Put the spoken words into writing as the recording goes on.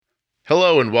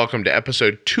Hello and welcome to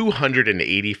episode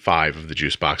 285 of the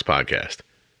Juicebox Podcast.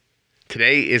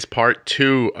 Today is part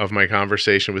 2 of my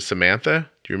conversation with Samantha.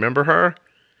 Do you remember her?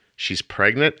 She's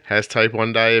pregnant, has type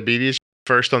 1 diabetes.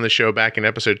 First on the show back in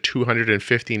episode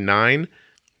 259,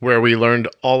 where we learned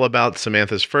all about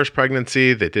Samantha's first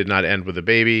pregnancy that did not end with a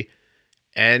baby,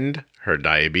 and her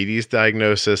diabetes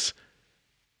diagnosis,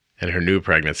 and her new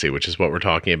pregnancy, which is what we're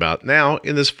talking about now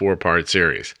in this 4-part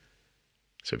series.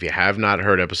 So if you have not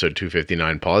heard episode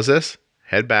 259, pause this,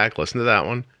 head back, listen to that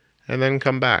one, and then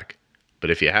come back.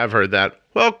 But if you have heard that,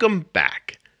 welcome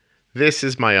back. This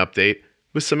is my update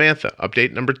with Samantha,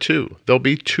 update number 2. There'll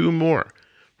be 2 more.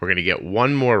 We're going to get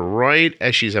one more right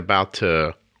as she's about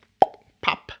to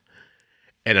pop,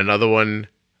 and another one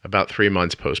about 3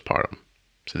 months postpartum.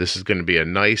 So this is going to be a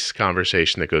nice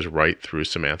conversation that goes right through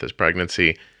Samantha's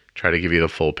pregnancy, try to give you the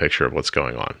full picture of what's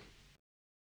going on.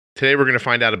 Today we're going to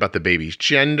find out about the baby's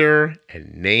gender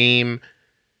and name,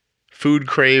 food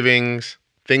cravings,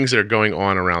 things that are going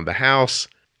on around the house,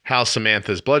 how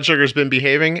Samantha's blood sugar's been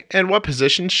behaving, and what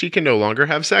positions she can no longer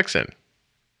have sex in.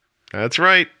 That's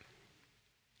right.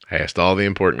 I asked all the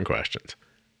important questions.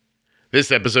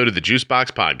 This episode of the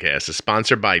Juicebox Podcast is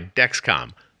sponsored by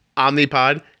Dexcom,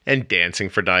 Omnipod, and Dancing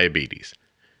for Diabetes.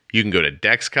 You can go to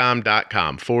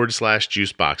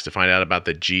dexcom.com/juicebox to find out about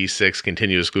the G6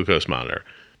 continuous glucose monitor,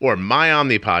 or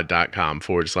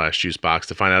myomnipod.com/juicebox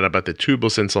to find out about the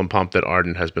tubeless insulin pump that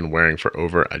Arden has been wearing for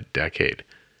over a decade.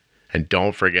 And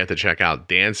don't forget to check out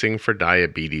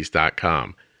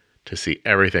dancingfordiabetes.com to see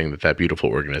everything that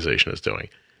beautiful organization is doing.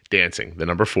 Dancing, the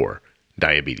number 4,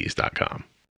 diabetes.com.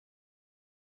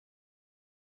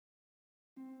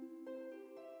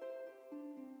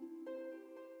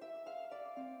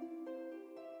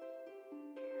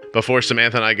 Before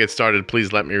Samantha and I get started,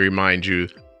 please let me remind you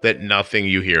that nothing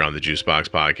you hear on the Juicebox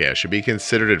Podcast should be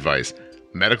considered advice,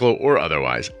 medical or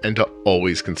otherwise, and to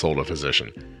always consult a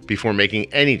physician before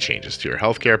making any changes to your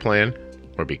healthcare plan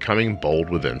or becoming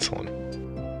bold with insulin.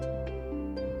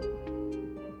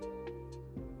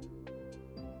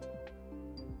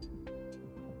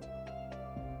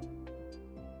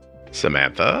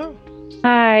 Samantha?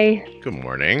 Hi. Good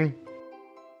morning.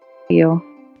 How are you?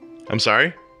 I'm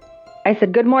sorry? I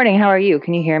said, good morning. How are you?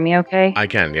 Can you hear me okay? I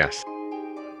can, yes.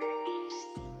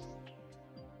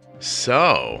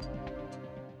 So,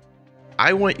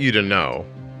 I want you to know,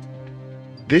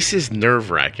 this is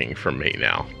nerve-wracking for me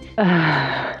now.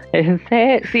 Is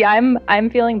it? See, I'm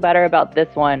feeling better about this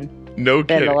one No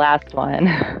than kidding. the last one.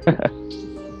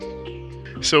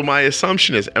 So my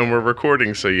assumption is, and we're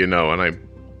recording so you know, and I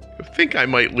think I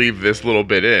might leave this little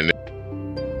bit in.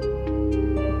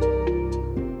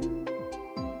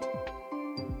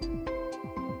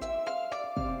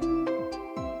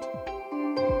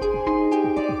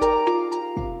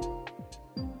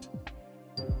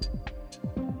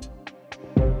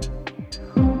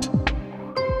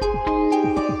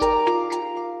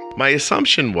 My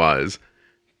assumption was,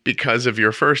 because of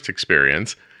your first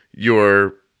experience,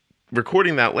 your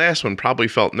recording that last one probably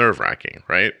felt nerve-wracking,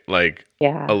 right? Like,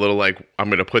 Yeah. a little like, I'm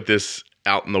going to put this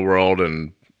out in the world,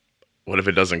 and what if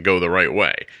it doesn't go the right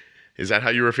way? Is that how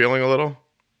you were feeling a little?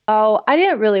 Oh, I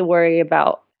didn't really worry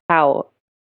about how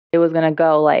it was going to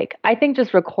go. Like, I think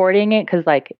just recording it, because,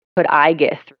 like, could I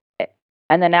get through it?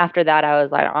 And then after that, I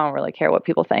was like, I don't really care what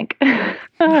people think.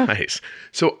 Nice.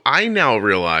 So I now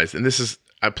realize, and this is,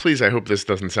 please, I hope this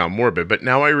doesn't sound morbid, but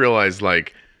now I realize,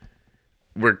 like,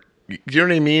 you know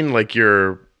what I mean? Like,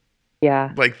 Yeah.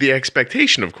 like the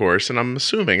expectation, of course, and I'm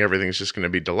assuming everything's just going to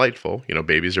be delightful. You know,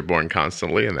 babies are born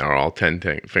constantly, and they're all 10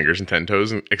 fingers and 10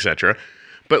 toes, and etc.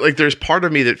 But, like, there's part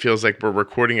of me that feels like we're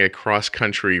recording a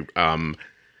cross-country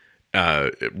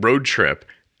road trip,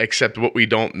 except what we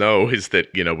don't know is that,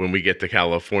 you know, when we get to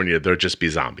California, there'll just be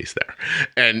zombies there.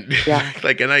 And, Yeah.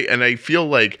 like, and I feel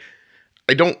like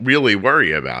I don't really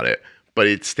worry about it, but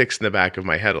it sticks in the back of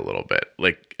my head a little bit.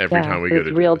 Like, every time we go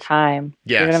to do real this. time.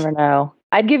 Yes. You never know.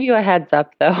 I'd give you a heads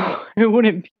up, though. It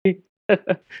wouldn't be.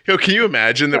 Yo, can you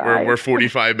imagine that Right. we're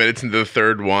 45 minutes into the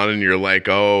third one and you're like,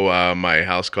 oh, my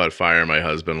house caught fire, my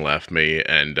husband left me,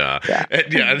 and yeah,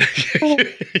 you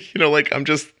know, like, I'm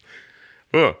just,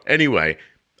 oh. Anyway,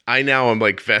 I now am,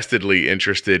 like, vestedly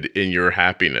interested in your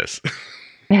happiness.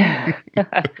 Well,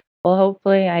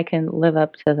 hopefully I can live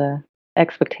up to the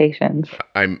expectations.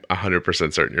 I'm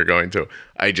 100% certain you're going to.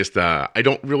 I just, I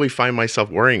don't really find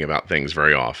myself worrying about things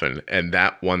very often, and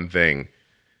that one thing,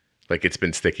 like, it's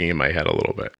been sticking in my head a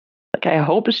little bit. Like, I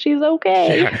hope she's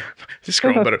okay. Yeah, this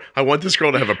girl better. I want this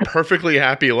girl to have a perfectly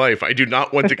happy life. I do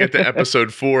not want to get to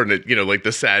episode 4 and it, like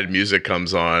the sad music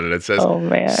comes on and it says, Oh,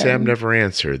 man. Sam never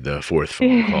answered the 4th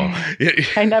phone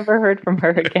call. I never heard from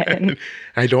her again.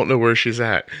 I don't know where she's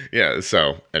at. Yeah.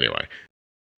 So anyway,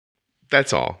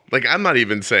 that's all. Like, I'm not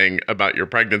even saying about your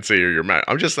pregnancy or your marriage.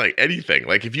 I'm just like anything.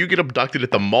 Like, if you get abducted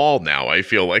at the mall now, I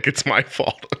feel like it's my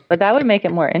fault. But that would make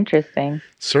it more interesting.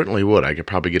 Certainly would. I could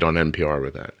probably get on NPR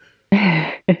with that.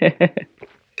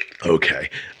 Okay.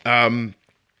 All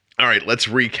right, let's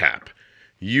recap.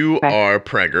 You are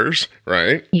preggers,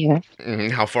 right? Yes.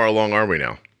 How far along are we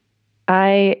now?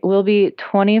 I will be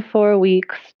 24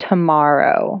 weeks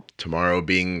tomorrow. Tomorrow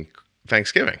being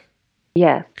Thanksgiving.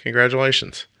 Yes.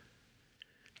 Congratulations.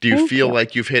 Do you feel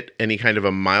like you've hit any kind of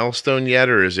a milestone yet,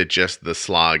 or is it just the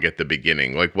slog at the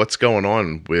beginning? Like, what's going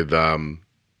on with,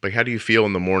 like, how do you feel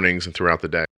in the mornings and throughout the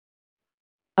day?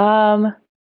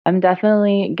 I'm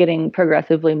definitely getting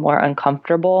progressively more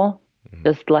uncomfortable,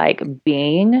 just like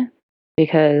being,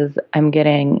 because I'm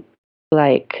getting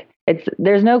like,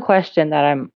 there's no question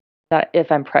that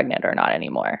if I'm pregnant or not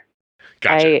anymore.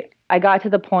 Gotcha. I got to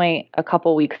the point a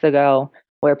couple weeks ago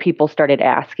where people started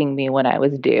asking me when I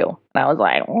was due. And I was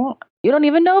like, well, you don't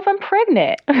even know if I'm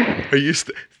pregnant. Are you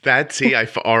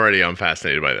I'm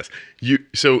fascinated by this.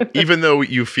 So even though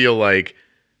you feel like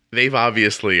they've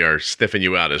obviously are sniffing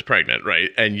you out as pregnant, right?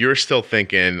 And you're still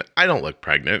thinking, I don't look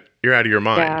pregnant. You're out of your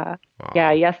mind. Yeah. Aww.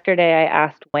 Yeah. Yesterday I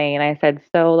asked Wayne, I said,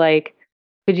 so like,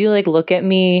 could you like look at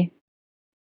me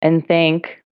and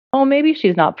think, oh, maybe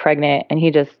she's not pregnant? And he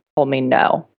just told me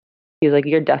no. He's like,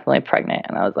 you're definitely pregnant.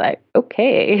 And I was like,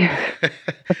 okay.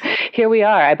 Here we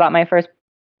are. I bought my first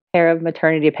pair of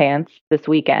maternity pants this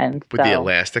weekend. With the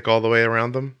elastic all the way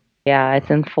around them? Yeah, it's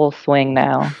in full swing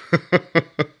now.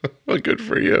 Well, good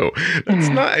for you. That's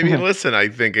not, I mean, listen, I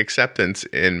think acceptance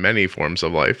in many forms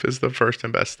of life is the first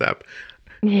and best step.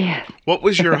 Yeah. What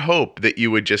was your hope, that you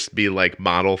would just be like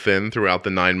model thin throughout the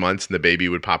 9 months and the baby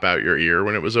would pop out your ear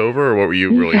when it was over? Or what were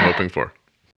you really hoping for?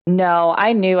 No,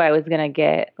 I knew I was going to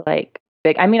get like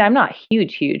big. I mean, I'm not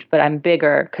huge, but I'm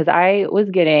bigger because I was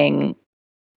getting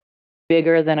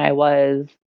bigger than I was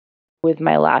with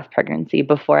my last pregnancy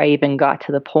before I even got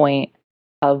to the point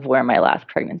of where my last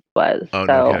pregnancy was. Oh,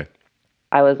 so okay.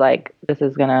 I was like, it's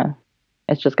just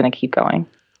going to keep going.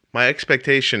 My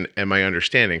expectation and my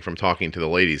understanding from talking to the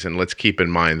ladies, and let's keep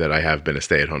in mind that I have been a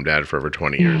stay-at-home dad for over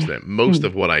 20 years, that most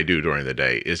of what I do during the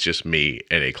day is just me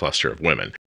and a cluster of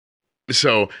women.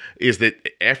 So is that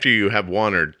after you have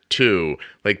one or two,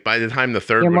 like by the time the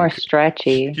third you're one, more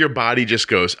stretchy. Your body just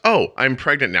goes, oh, I'm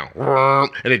pregnant now.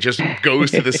 And it just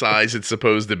goes to the size it's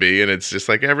supposed to be. And it's just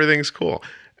like, everything's cool.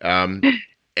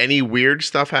 Any weird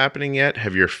stuff happening yet?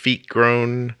 Have your feet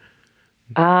grown?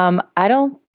 I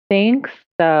don't think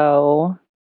so.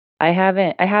 I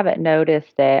haven't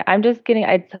noticed it. I'm just getting,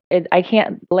 I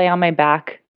can't lay on my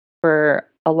back for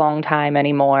a long time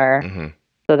anymore. Mm-hmm.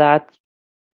 So that's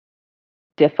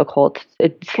difficult.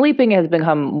 Sleeping has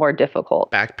become more difficult.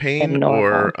 Back pain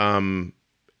or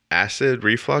acid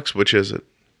reflux? Which is it?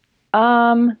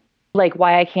 Like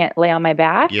why I can't lay on my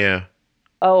back? Yeah.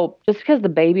 Oh, just because the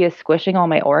baby is squishing all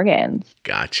my organs.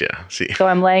 Gotcha. See. So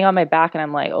I'm laying on my back and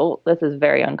I'm like, oh, this is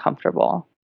very uncomfortable.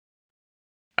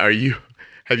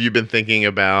 Have you been thinking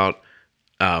about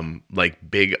like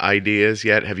big ideas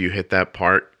yet? Have you hit that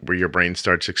part where your brain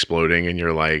starts exploding and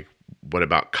you're like, what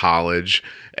about college?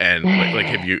 And like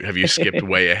have you skipped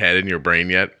way ahead in your brain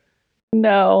yet?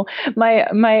 No.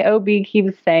 My OB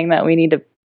keeps saying that we need to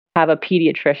have a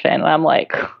pediatrician. And I'm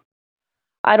like,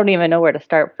 I don't even know where to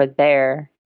start for there.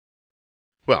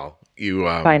 Well, you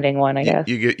finding one, I guess.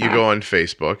 You go on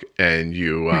Facebook and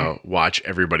you watch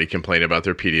everybody complain about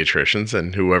their pediatricians,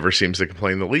 and whoever seems to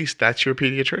complain the least, that's your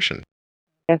pediatrician.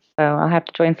 I guess so. I'll have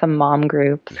to join some mom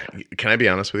groups. Can I be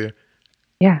honest with you?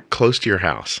 Yeah. Close to your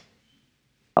house.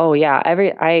 Oh yeah.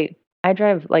 I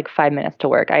drive like 5 minutes to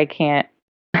work. I can't.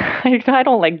 I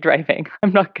don't like driving.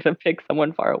 I'm not gonna pick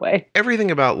someone far away.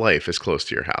 Everything about life is close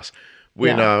to your house.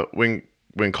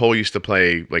 When Cole used to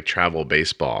play like travel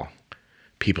baseball,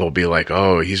 people would be like,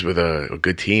 "Oh, he's with a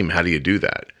good team. How do you do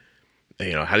that?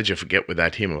 You know, how did you get with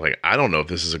that team?" I'm like, "I don't know if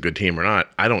this is a good team or not.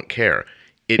 I don't care.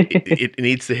 It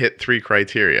needs to hit 3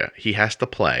 criteria. He has to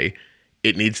play.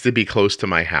 It needs to be close to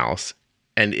my house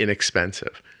and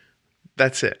inexpensive.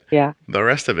 That's it. Yeah. The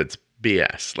rest of it's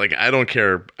BS. Like, I don't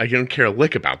care. I don't care a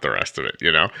lick about the rest of it.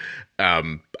 You know.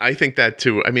 I think that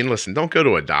too. I mean, listen, don't go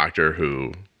to a doctor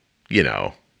who, you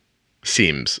know,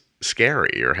 seems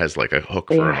scary or has like a hook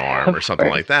for an arm or something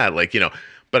like that. Like, you know,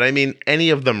 but I mean, any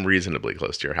of them reasonably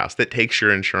close to your house that takes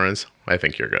your insurance, I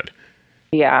think you're good.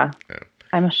 Yeah.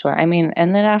 I'm sure. I mean,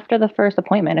 and then after the first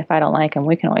appointment, if I don't like him,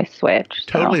 we can always switch.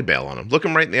 Totally bail on him. Look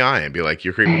him right in the eye and be like,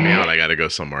 "You're creeping me out. I got to go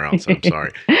somewhere else. I'm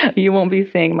sorry." You won't be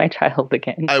seeing my child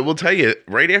again. I will tell you,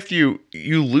 right after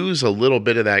you lose a little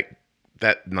bit of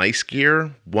that nice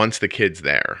gear once the kid's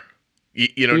there.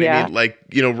 You know what I mean? Like,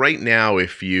 right now,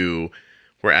 if you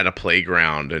were at a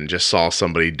playground and just saw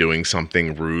somebody doing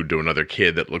something rude to another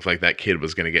kid that looked like that kid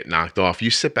was going to get knocked off,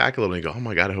 you sit back a little and go, "Oh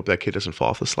my God, I hope that kid doesn't fall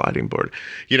off the sliding board."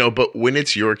 But when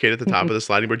it's your kid at the top of the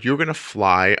sliding board, you're going to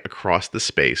fly across the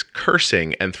space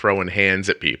cursing and throwing hands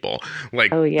at people.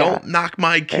 Like, don't knock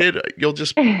my kid. You'll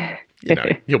just,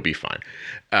 you'll be fine.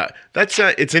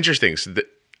 It's interesting. So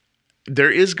there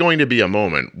is going to be a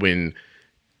moment when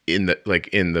in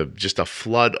the just a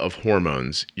flood of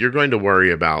hormones, you're going to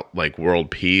worry about like world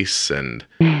peace and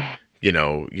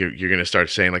you're going to start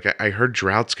saying like, I heard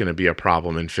drought's going to be a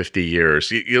problem in 50 years.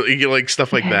 You like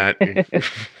stuff like that.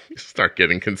 You start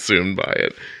getting consumed by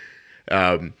it.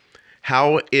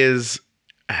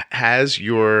 Has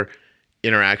your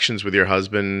interactions with your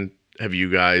husband, have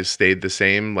you guys stayed the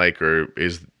same? Like, or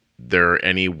is there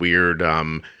any weird,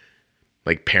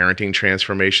 like parenting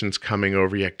transformations coming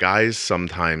over yet? Guys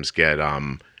sometimes get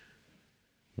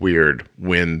weird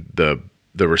when the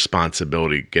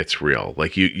responsibility gets real.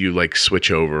 Like you like switch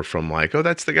over from like, oh,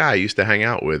 that's the guy I used to hang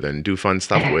out with and do fun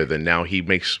stuff with, and now he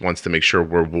wants to make sure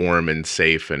we're warm and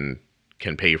safe and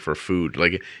can pay for food.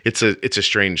 Like it's a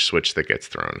strange switch that gets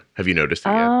thrown. Have you noticed it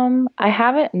yet? I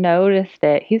haven't noticed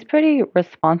it. He's pretty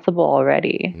responsible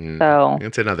already. So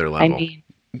it's another level. I mean,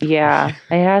 yeah,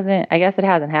 it hasn't. I guess it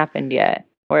hasn't happened yet,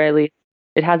 or at least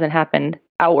it hasn't happened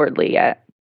outwardly yet.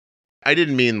 I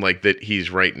didn't mean like that. He's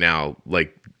right now,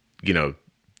 like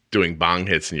doing bong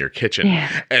hits in your kitchen,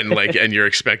 and you're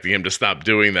expecting him to stop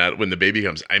doing that when the baby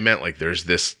comes. I meant like there's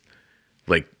this,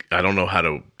 like I don't know how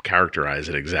to characterize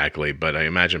it exactly, but I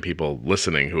imagine people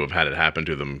listening who have had it happen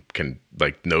to them can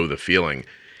like know the feeling.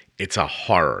 It's a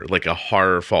horror, like a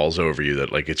horror falls over you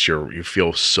that like you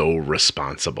feel so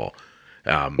responsible.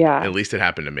 At least it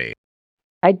happened to me.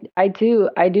 I do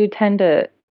tend to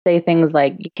say things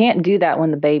like, you can't do that when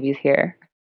the baby's here.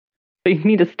 So you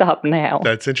need to stop now.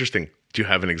 That's interesting. Do you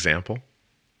have an example?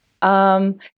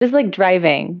 Just like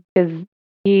driving, because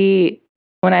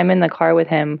when I'm in the car with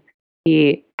him,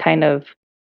 he kind of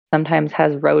sometimes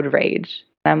has road rage.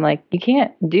 And I'm like, you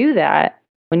can't do that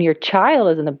when your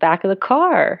child is in the back of the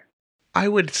car. I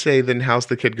would say, then how's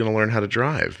the kid going to learn how to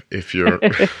drive if you're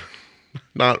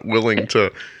not willing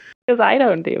to? Because I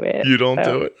don't do it. You don't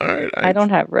do it? All right. I don't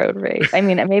have road rage. I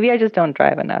mean, maybe I just don't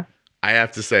drive enough. I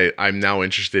have to say, I'm now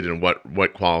interested in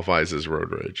what qualifies as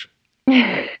road rage.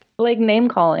 Like name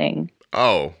calling.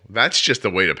 Oh, that's just a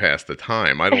way to pass the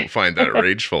time. I don't find that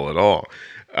rageful at all.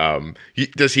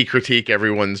 Does he critique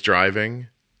everyone's driving?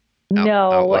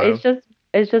 No,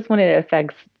 it's just when it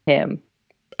affects him.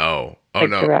 Oh like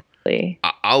no. Directly.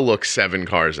 I'll look 7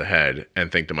 cars ahead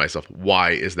and think to myself,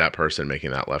 why is that person making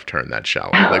that left turn that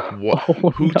shallow? Like,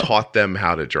 who taught them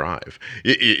how to drive?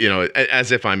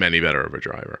 As if I'm any better of a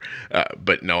driver.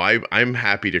 But no, I'm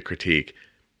happy to critique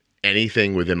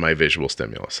anything within my visual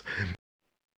stimulus.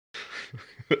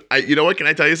 You know what? Can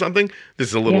I tell you something? This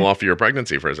is a little off your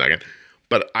pregnancy for a second.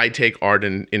 But I take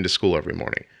Arden into school every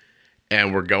morning.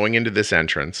 And we're going into this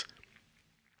entrance.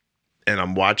 And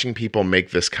I'm watching people make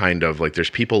this kind of like,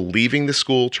 there's people leaving the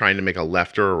school trying to make a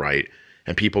left or a right,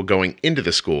 and people going into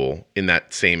the school in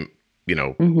that same,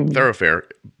 thoroughfare,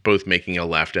 both making a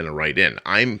left and a right in.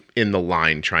 I'm in the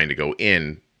line trying to go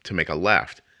in to make a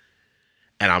left.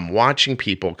 And I'm watching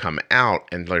people come out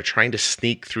and they're trying to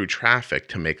sneak through traffic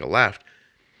to make a left.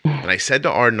 And I said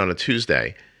to Arden on a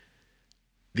Tuesday,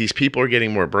 these people are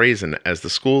getting more brazen as the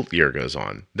school year goes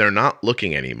on. They're not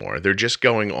looking anymore. They're just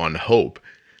going on hope.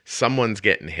 Someone's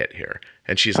getting hit here.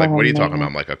 And she's like, what are you talking about?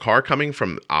 I'm like, a car coming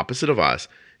from opposite of us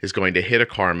is going to hit a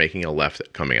car making a left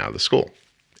coming out of the school.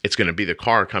 It's going to be the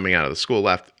car coming out of the school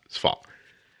left's fault.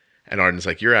 And Arden's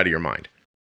like, you're out of your mind.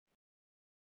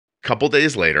 Couple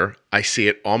days later, I see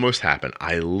it almost happen.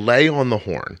 I lay on the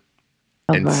horn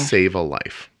and save a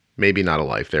life. Maybe not a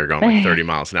life. They're going like 30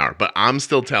 miles an hour. But I'm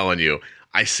still telling you,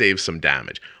 I saved some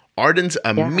damage. Arden's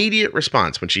immediate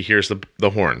response when she hears the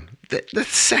horn, the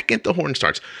second the horn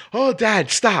starts, oh,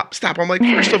 Dad, stop. I'm like,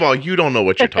 first of all, you don't know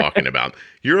what you're talking about.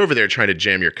 You're over there trying to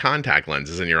jam your contact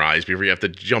lenses in your eyes before you have to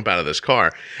jump out of this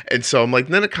car. And so I'm like,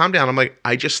 no, calm down. I'm like,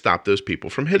 I just stopped those people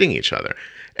from hitting each other.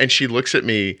 And she looks at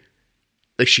me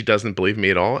like she doesn't believe me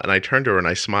at all. And I turned to her and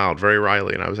I smiled very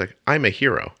wryly. And I was like, I'm a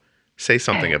hero. Say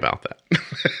something about that.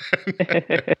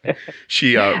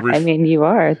 I mean, you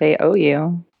are. They owe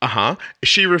you.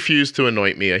 She refused to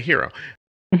anoint me a hero.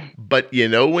 But you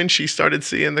know when she started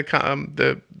seeing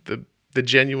the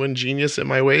genuine genius in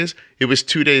my ways? It was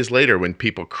 2 days later when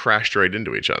people crashed right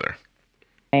into each other.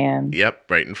 And Yep,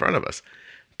 right in front of us.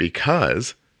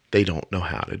 Because they don't know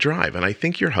how to drive. And I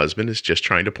think your husband is just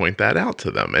trying to point that out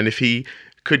to them. And if he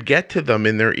could get to them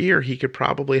in their ear, he could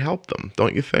probably help them.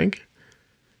 Don't you think?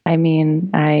 I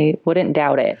mean, I wouldn't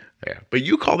doubt it. Yeah. But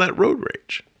you call that road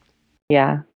rage.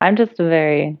 Yeah. I'm just a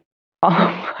very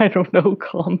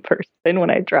calm person when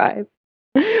I drive.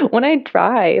 When I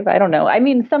drive, I don't know. I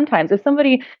mean, sometimes if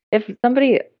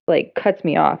somebody like cuts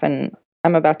me off and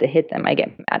I'm about to hit them, I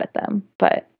get mad at them.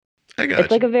 But I got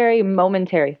it's like a very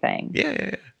momentary thing.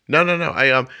 Yeah. No.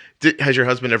 Has your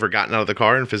husband ever gotten out of the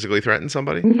car and physically threatened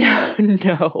somebody? No.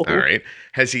 All right.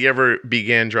 Has he ever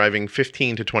began driving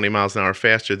 15 to 20 miles an hour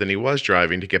faster than he was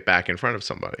driving to get back in front of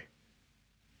somebody?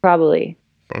 Probably.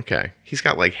 Okay. He's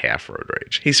got like half road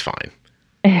rage. He's fine.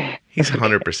 He's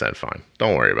 100% fine.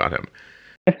 Don't worry about him.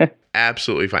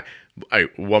 Absolutely fine. All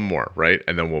right, one more, right?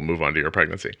 And then we'll move on to your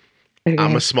pregnancy. Okay.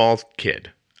 I'm a small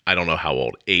kid. I don't know how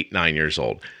old, 8, 9 years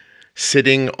old,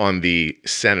 sitting on the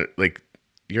center, like,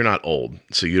 you're not old,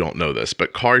 so you don't know this,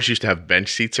 but cars used to have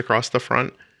bench seats across the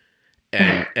front.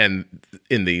 And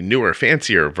in the newer,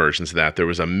 fancier versions of that, there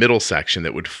was a middle section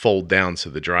that would fold down so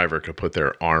the driver could put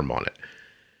their arm on it.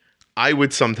 I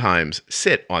would sometimes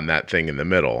sit on that thing in the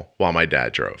middle while my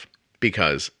dad drove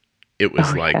because it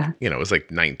was it was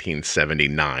like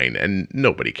 1979 and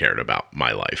nobody cared about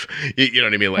my life. You know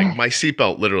what I mean? Like my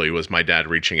seatbelt literally was my dad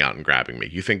reaching out and grabbing me.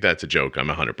 You think that's a joke? I'm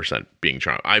 100% being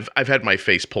traumatized. I've had my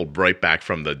face pulled right back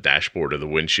from the dashboard of the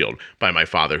windshield by my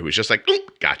father, who was just like,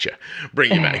 gotcha,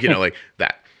 bring you back, like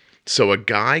that. So a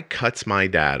guy cuts my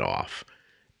dad off.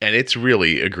 And it's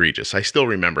really egregious. I still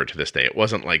remember to this day. It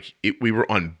wasn't like we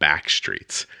were on back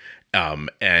streets,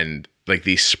 and like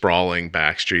these sprawling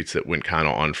back streets that went kind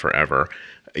of on forever,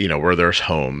 where there's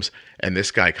homes. And this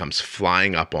guy comes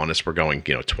flying up on us. We're going,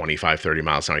 25, 30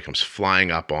 miles an hour. He comes flying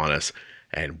up on us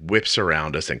and whips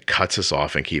around us and cuts us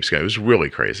off and keeps going. It was really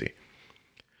crazy.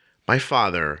 My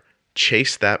father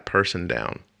chased that person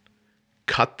down,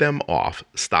 cut them off,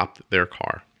 stopped their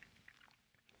car.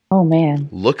 Oh, man.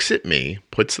 Looks at me,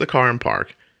 puts the car in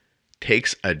park,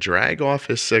 takes a drag off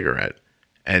his cigarette,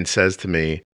 and says to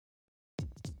me,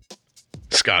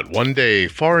 Scott, one day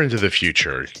far into the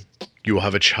future, you will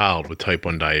have a child with type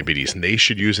 1 diabetes, and they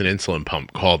should use an insulin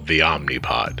pump called the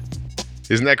Omnipod.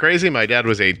 Isn't that crazy? My dad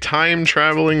was a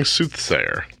time-traveling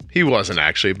soothsayer. He wasn't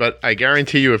actually, but I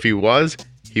guarantee you if he was,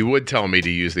 he would tell me to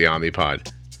use the Omnipod.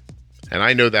 And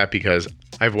I know that because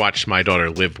I've watched my daughter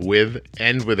live with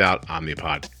and without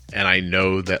Omnipod. And I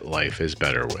know that life is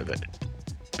better with it.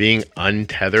 Being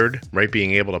untethered, right?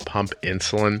 Being able to pump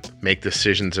insulin, make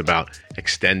decisions about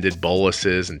extended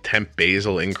boluses and temp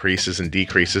basal increases and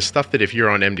decreases, stuff that if you're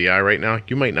on MDI right now,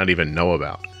 you might not even know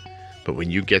about. But when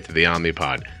you get to the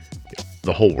Omnipod,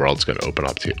 the whole world's going to open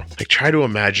up to you. Like try to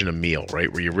imagine a meal,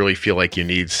 right? Where you really feel like you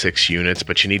need 6 units,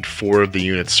 but you need 4 of the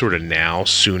units sort of now,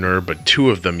 sooner, but 2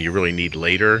 of them you really need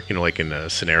later, like in a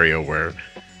scenario where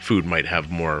food might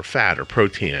have more fat or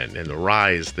protein in, and the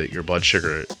rise that your blood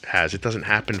sugar has, it doesn't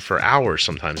happen for hours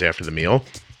sometimes after the meal.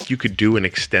 You could do an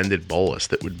extended bolus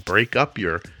that would break up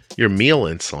your meal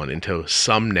insulin into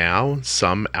some now,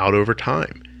 some out over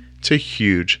time. It's a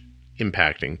huge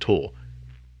impacting tool.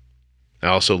 I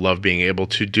also love being able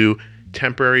to do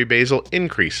temporary basal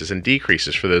increases and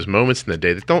decreases for those moments in the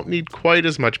day that don't need quite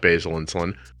as much basal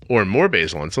insulin or more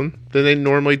basal insulin than they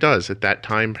normally does at that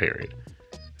time period.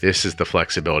 This is the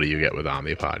flexibility you get with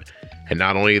Omnipod. And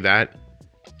not only that,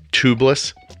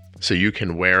 tubeless, so you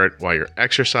can wear it while you're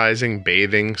exercising,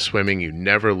 bathing, swimming. You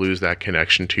never lose that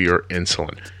connection to your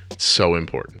insulin. It's so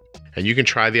important. And you can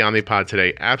try the Omnipod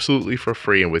today absolutely for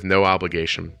free and with no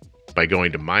obligation by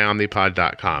going to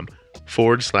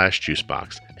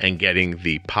myomnipod.com/juicebox and getting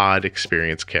the Pod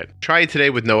Experience Kit. Try it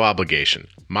today with no obligation.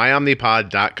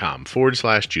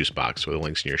 myomnipod.com/juicebox with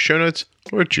links in your show notes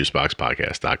or at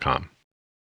juiceboxpodcast.com.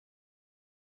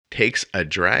 Takes a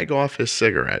drag off his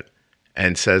cigarette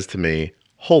and says to me,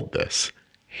 hold this,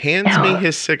 hands me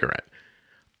his cigarette.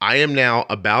 I am now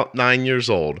about 9 years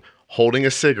old, holding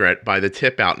a cigarette by the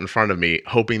tip out in front of me,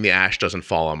 hoping the ash doesn't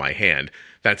fall on my hand.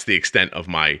 That's the extent of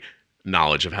my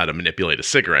knowledge of how to manipulate a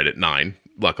cigarette at 9,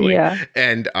 luckily. Yeah.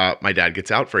 And my dad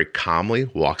gets out very calmly,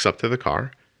 walks up to the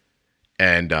car,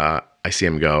 and I see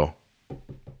him go,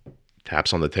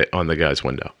 taps on the guy's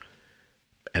window.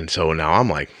 And so now I'm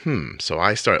like, So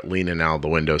I start leaning out the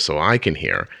window so I can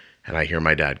hear. And I hear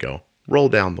my dad go, roll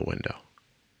down the window.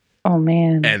 Oh,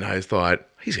 man. And I thought,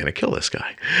 he's going to kill this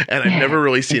guy. And I've never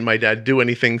really seen my dad do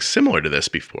anything similar to this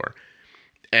before.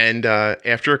 And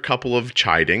after a couple of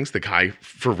chidings, the guy,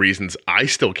 for reasons I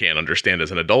still can't understand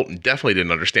as an adult and definitely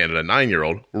didn't understand as a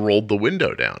 9-year-old, rolled the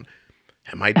window down.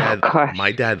 And my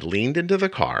dad leaned into the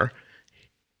car.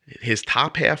 His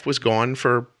top half was gone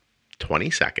for 20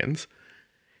 seconds.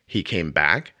 He came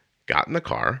back, got in the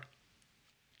car,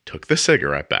 took the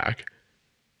cigarette back,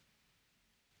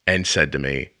 and said to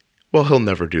me, well, he'll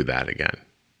never do that again.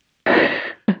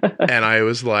 And I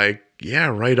was like, yeah,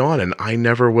 right on. And I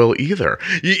never will either.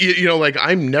 You know, like,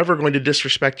 I'm never going to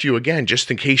disrespect you again, just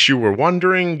in case you were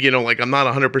wondering, you know, like, I'm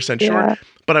not 100% sure. Yeah.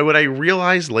 But what I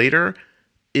realized later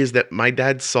is that my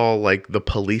dad saw, like, the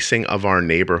policing of our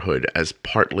neighborhood as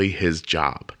partly his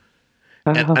job.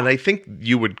 And I think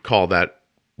you would call that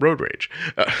road rage.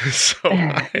 So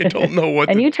I don't know what.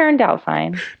 And you turned out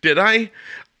fine. Did I?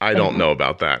 I don't know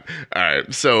about that. All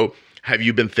right. So have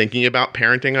you been thinking about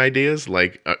parenting ideas,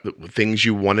 like things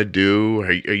you want to do?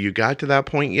 Are you got to that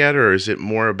point yet? Or is it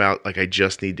more about, like, I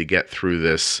just need to get through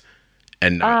this?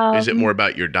 And not, is it more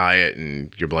about your diet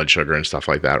and your blood sugar and stuff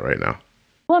like that right now?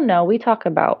 Well, no, we talk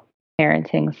about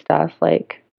parenting stuff.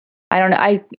 Like, I don't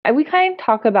know. We kind of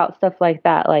talk about stuff like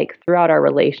that, like, throughout our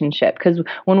relationship. Because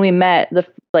when we met,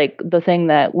 the thing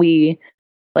that we,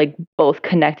 like, both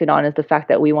connected on is the fact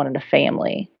that we wanted a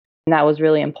family, and that was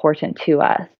really important to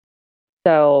us.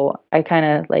 So I kind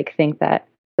of, like, think that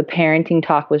the parenting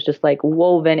talk was just, like,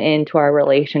 woven into our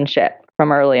relationship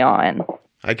from early on.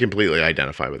 I completely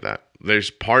identify with that.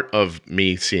 There's part of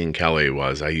me seeing Kelly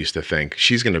was I used to think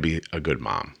she's going to be a good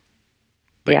mom.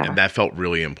 Like, Yeah. And that felt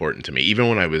really important to me. Even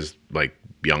when I was, like,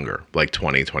 younger, like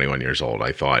 20, 21 years old,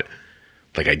 I thought,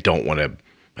 like, I don't want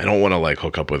to like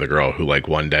hook up with a girl who, like,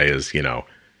 one day is, you know,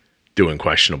 doing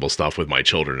questionable stuff with my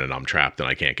children and I'm trapped and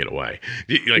I can't get away.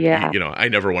 Like, Yeah. you know, I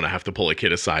never want to have to pull a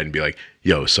kid aside and be like,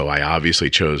 yo, so I obviously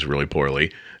chose really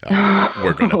poorly.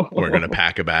 We're going to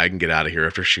pack a bag and get out of here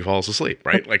after she falls asleep.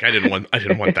 Right. Like, I didn't want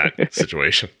that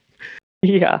situation.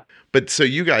 Yeah. But so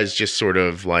you guys just sort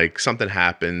of, like, something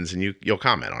happens and you'll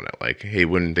comment on it. Like, hey,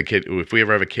 if we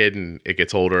ever have a kid and it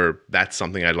gets older, that's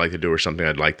something I'd like to do or something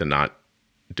I'd like to not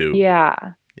do.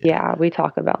 Yeah. We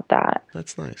talk about that.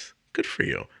 That's nice. Good for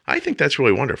you. I think that's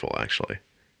really wonderful, actually.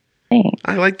 Thanks.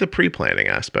 I like the pre-planning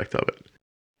aspect of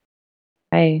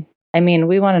it. I mean,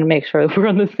 we wanted to make sure we're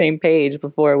on the same page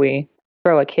before we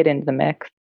throw a kid into the mix.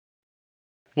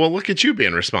 Well, look at you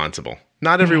being responsible.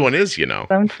 Not everyone is, you know.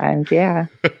 Sometimes, yeah.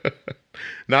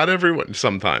 Not everyone.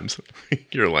 Sometimes.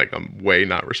 You're like, I'm way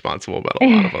not responsible about a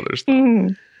lot of other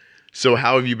stuff. So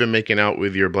how have you been making out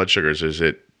with your blood sugars? Is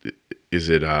it,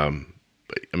 I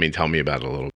mean, tell me about it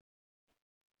a little.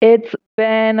 It's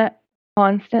been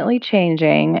constantly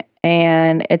changing,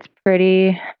 and it's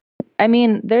pretty, I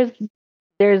mean, there's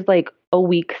like a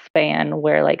week span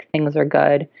where, like, things are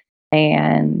good,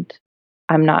 and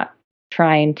I'm not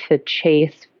trying to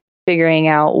chase figuring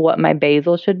out what my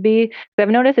basal should be. So I've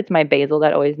noticed it's my basal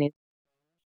that always needs,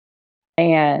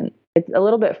 and it's a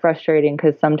little bit frustrating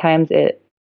because sometimes it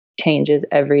changes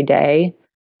every day.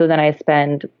 So then I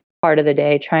spend part of the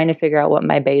day trying to figure out what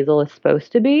my basal is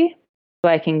supposed to be, so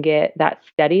I can get that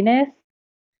steadiness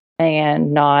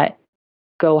and not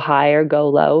go high or go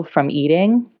low from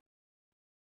eating.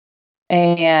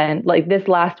 And, like, this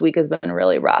last week has been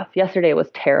really rough. Yesterday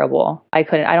was terrible. I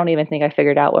don't even think I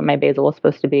figured out what my basal was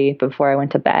supposed to be before I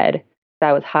went to bed.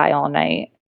 I was high all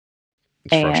night.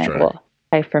 It's frustrating.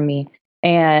 High for me.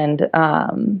 And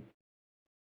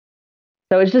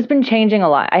so it's just been changing a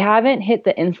lot. I haven't hit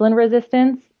the insulin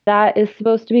resistance that is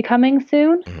supposed to be coming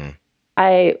soon. Mm-hmm.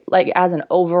 As an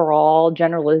overall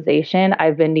generalization,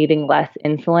 I've been needing less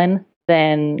insulin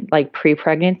than, like,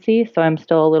 pre-pregnancy. So I'm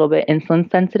still a little bit insulin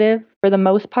sensitive for the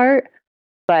most part,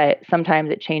 but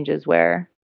sometimes it changes where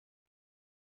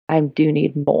I do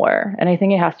need more. And I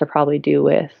think it has to probably do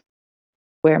with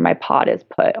where my pod is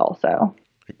put also.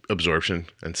 Absorption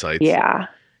and sites. Yeah.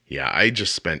 Yeah. I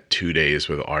just spent 2 days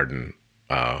with Arden,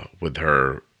 with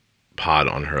her pod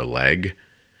on her leg.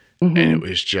 Mm-hmm. And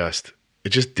it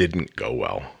just didn't go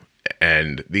well.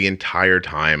 And the entire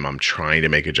time I'm trying to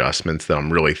make adjustments that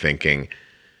I'm really thinking,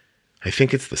 I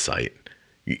think it's the site.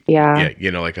 Yeah. You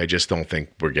know, like, I just don't think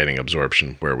we're getting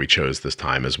absorption where we chose this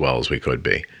time as well as we could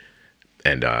be.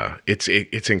 And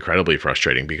it's incredibly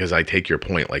frustrating because I take your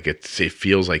point. Like, it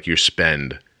feels like you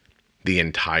spend the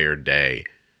entire day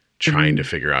trying to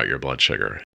figure out your blood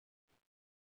sugar.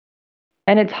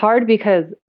 And it's hard because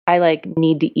I, like,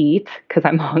 need to eat because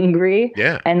I'm hungry.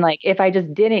 Yeah. And, like, if I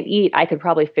just didn't eat, I could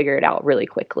probably figure it out really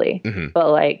quickly. Mm-hmm.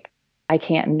 But, like, I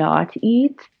can't not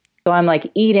eat. So I'm, like,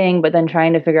 eating, but then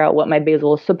trying to figure out what my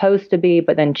basal is supposed to be,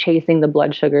 but then chasing the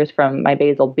blood sugars from my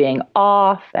basal being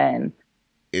off. And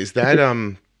is that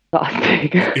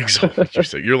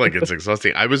exhausting. You're like, it's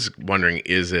exhausting. I was wondering,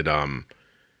 is it I'm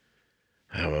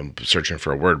searching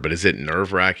for a word, but is it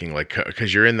nerve wracking? Like,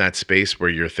 because you're in that space where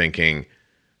you're thinking,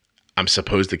 I'm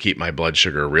supposed to keep my blood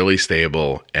sugar really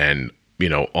stable and,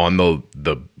 on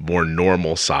the more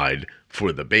normal side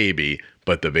for the baby,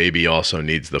 but the baby also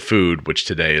needs the food, which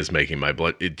today is making my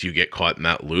blood. Do you get caught in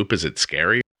that loop? Is it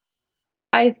scary?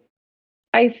 I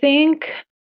I think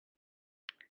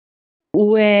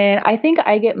I think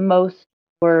I get most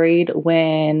worried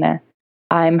when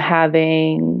I'm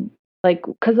having like,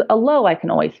 because a low I can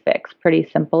always fix pretty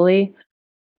simply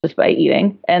just by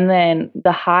eating. And then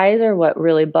the highs are what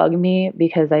really bug me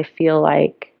because I feel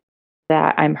like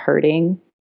that I'm hurting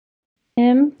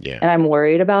him. Yeah. And I'm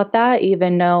worried about that,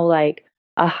 even though like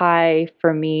a high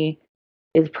for me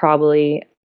is probably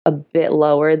a bit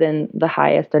lower than the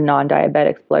highest a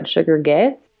non-diabetic's blood sugar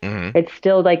gets. Mm-hmm. It's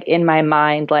still like in my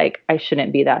mind, like I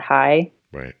shouldn't be that high,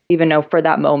 Right. even though for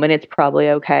that moment it's probably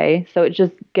okay. So it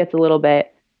just gets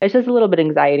it's just a little bit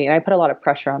anxiety, and I put a lot of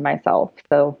pressure on myself.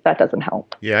 So that doesn't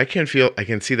help. Yeah, I can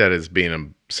see that as being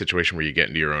a situation where you get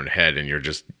into your own head and you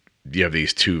have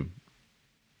these two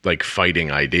like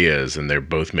fighting ideas and they're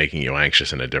both making you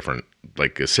anxious in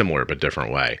a similar but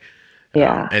different way.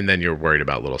 Yeah. And then you're worried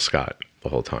about little Scott the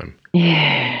whole time.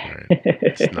 Yeah. Right.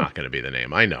 It's not going to be the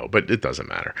name. I know, but it doesn't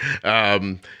matter.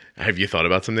 Have you thought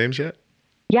about some names yet?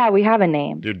 Yeah, we have a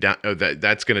name. Dude,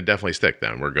 that's going to definitely stick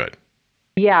then. We're good.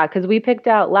 Yeah, because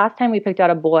last time we picked out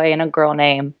a boy and a girl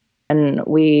name, and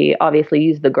we obviously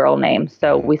used the girl name.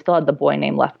 So we still had the boy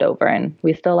name left over, and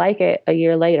we still like it a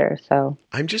year later. So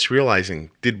I'm just realizing,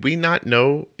 did we not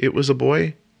know it was a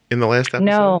boy in the last episode?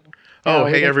 No. Oh,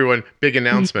 hey, everyone. Big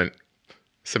announcement.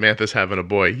 Samantha's having a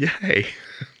boy. Yay.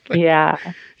 Yeah.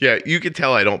 Yeah, you could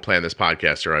tell I don't plan this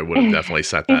podcast or I would have definitely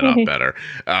set that up better.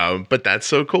 But that's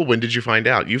so cool. When did you find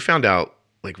out? You found out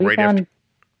like after.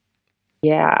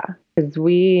 Yeah, because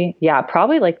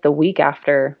probably like the week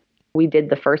after we did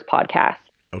the first podcast.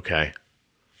 Okay.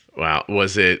 Wow.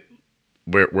 Was it,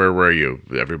 where were you?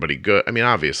 Everybody good? I mean,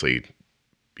 obviously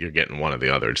you're getting one or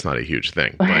the other. It's not a huge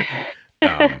thing,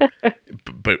 but,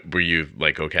 but were you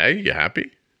like, okay, you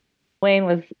happy? Wayne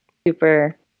was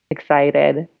super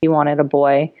excited. He wanted a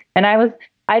boy. And I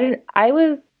don't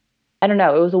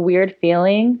know. It was a weird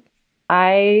feeling.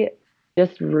 I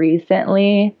just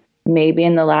recently, maybe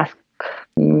in the last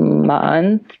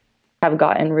month, have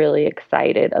gotten really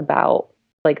excited about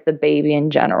like the baby in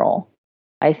general.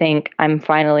 I think I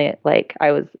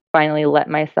was finally let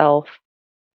myself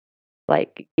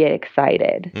like get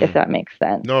excited, if that makes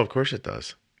sense. No, of course it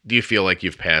does. Do you feel like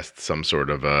you've passed some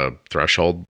sort of a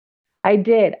threshold? I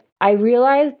did. I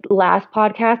realized last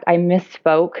podcast I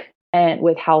misspoke and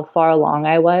with how far along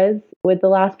I was with the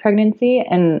last pregnancy.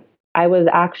 And I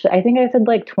think I said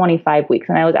like 25 weeks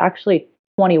and I was actually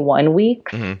 21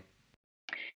 weeks. Mm-hmm.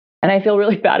 And I feel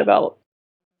really bad about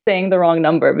saying the wrong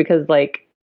number because like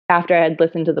after I had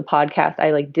listened to the podcast, I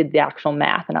like did the actual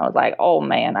math and I was like, oh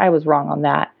man, I was wrong on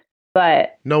that.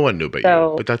 But no one knew but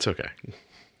you, but that's okay.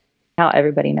 Now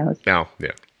everybody knows. Now,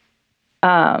 yeah.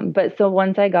 But so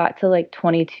once I got to like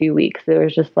 22 weeks, there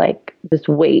was just like this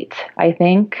weight, I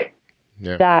think,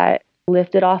 that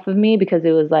lifted off of me because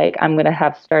it was like, I'm going to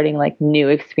have starting like new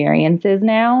experiences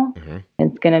now.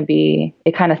 Mm-hmm.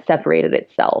 It kind of separated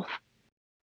itself.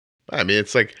 I mean,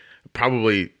 it's like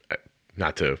probably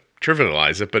not to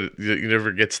trivialize it, but you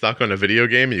never get stuck on a video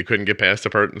game and you couldn't get past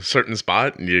a certain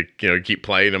spot and you keep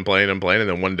playing and playing and playing. And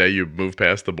then one day you move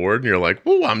past the board and you're like,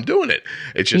 whoa, I'm doing it.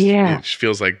 It just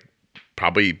feels like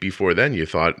probably before then you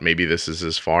thought maybe this is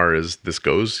as far as this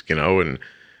goes, and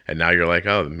now you're like,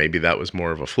 oh, maybe that was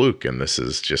more of a fluke and this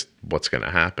is just what's going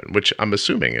to happen, which I'm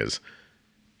assuming is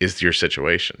your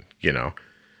situation,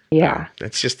 Yeah.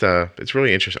 It's just, it's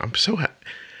really interesting. I'm so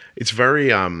it's very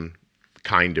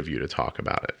kind of you to talk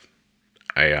about it.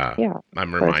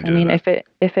 I'm reminded. I mean, if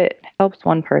it helps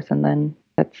one person, then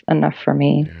that's enough for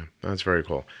me. Yeah, that's very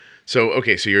cool. So,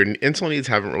 okay, so your insulin needs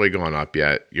haven't really gone up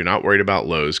yet. You're not worried about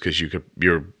lows because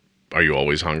are you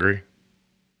always hungry?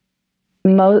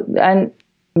 Most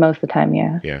of the time,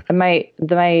 yeah. Yeah. And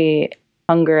my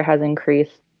hunger has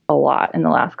increased a lot in the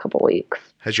last couple weeks.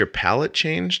 Has your palate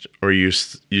changed, or are you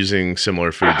using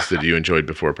similar foods that you enjoyed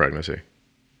before pregnancy?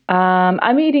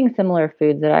 I'm eating similar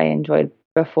foods that I enjoyed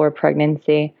before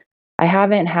pregnancy. I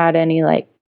haven't had any like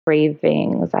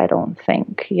cravings, I don't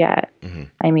think yet. Mm-hmm.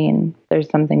 I mean, there's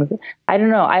some things, I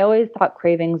don't know. I always thought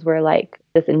cravings were like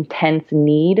this intense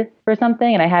need for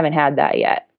something, and I haven't had that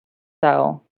yet.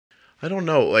 So I don't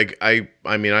know. Like, I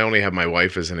mean, I only have my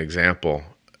wife as an example.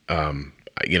 I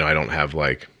don't have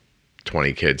like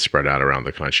 20 kids spread out around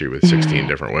the country with 16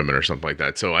 different women or something like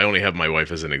that. So I only have my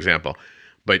wife as an example.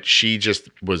 But she just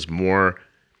was more,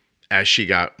 as she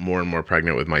got more and more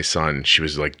pregnant with my son, she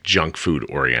was like junk food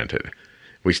oriented.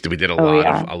 We did a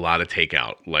lot of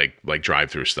takeout, like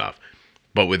drive-through stuff.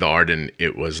 But with Arden,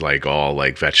 it was like all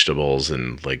like vegetables,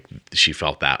 and like she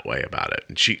felt that way about it.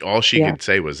 And all she could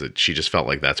say was that she just felt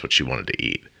like that's what she wanted to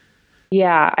eat.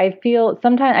 Yeah, I feel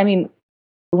sometimes, I mean,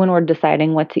 when we're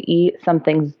deciding what to eat, some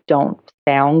things don't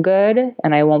sound good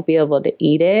and I won't be able to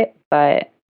eat it. But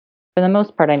for the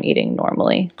most part, I'm eating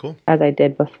normally. Cool. As I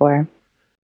did before.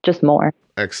 Just more.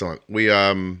 Excellent. We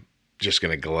just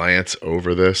going to glance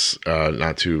over this,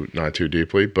 not too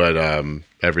deeply, but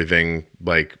everything,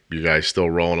 like, you guys still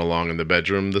rolling along in the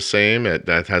bedroom the same?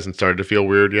 That hasn't started to feel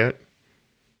weird yet?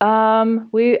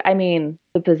 The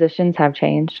positions have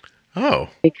changed. Oh.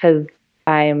 Because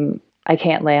I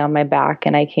can't lay on my back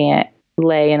and I can't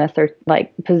lay in a certain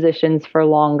positions for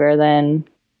longer than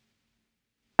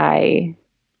I'm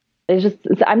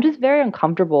just very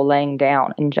uncomfortable laying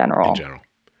down in general.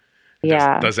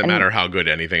 Yeah. Doesn't matter how good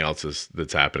anything else is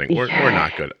that's happening or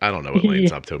not good. I don't know what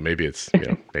Lane's up to. Maybe it's,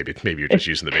 maybe you're just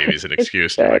using the baby as an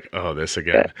excuse. You're like, oh, this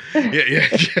again. Yeah.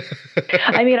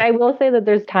 I mean, I will say that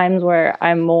there's times where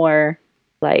I'm more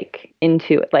like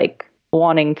into it, like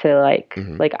wanting to like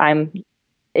I'm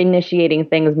initiating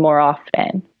things more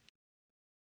often.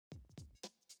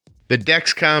 The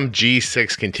Dexcom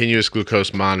G6 continuous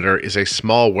glucose monitor is a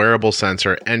small wearable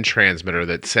sensor and transmitter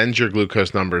that sends your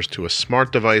glucose numbers to a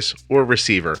smart device or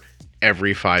receiver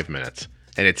every 5 minutes,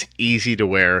 and it's easy to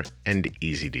wear and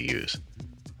easy to use.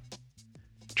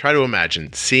 Try to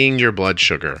imagine seeing your blood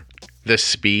sugar, the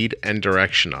speed and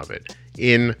direction of it,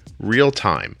 in real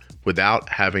time without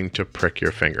having to prick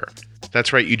your finger.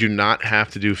 That's right, you do not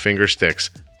have to do finger sticks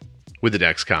with the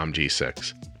Dexcom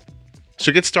G6.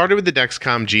 So get started with the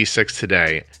Dexcom G6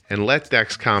 today and let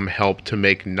Dexcom help to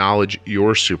make knowledge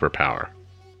your superpower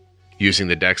using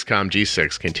the Dexcom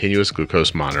G6 continuous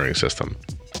glucose monitoring system.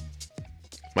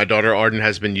 My daughter Arden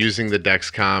has been using the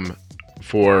Dexcom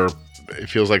for, it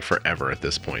feels like forever at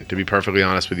this point. To be perfectly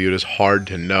honest with you, it is hard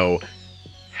to know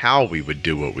how we would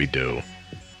do what we do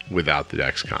without the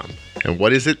Dexcom. And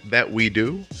what is it that we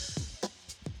do?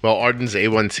 Well, Arden's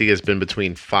A1C has been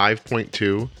between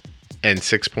 5.2 and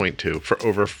 6.2 for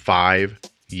over 5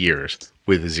 years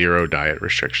with zero diet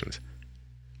restrictions.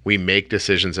 We make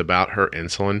decisions about her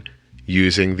insulin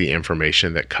using the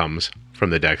information that comes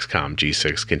from the Dexcom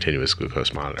G6 continuous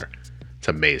glucose monitor. It's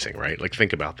amazing, right? Like,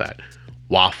 think about that.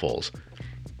 Waffles,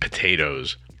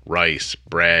 potatoes, rice,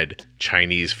 bread,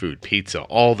 Chinese food, pizza,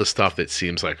 all the stuff that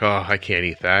seems like, oh, I can't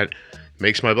eat that.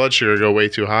 Makes my blood sugar go way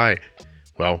too high.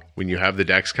 Well, when you have the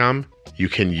Dexcom, you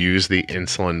can use the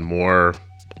insulin more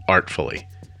artfully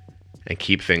and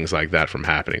keep things like that from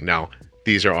happening. Now,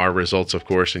 these are our results, of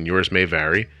course, and yours may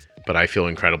vary, but I feel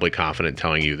incredibly confident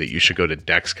telling you that you should go to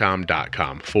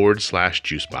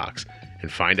dexcom.com/juicebox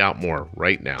and find out more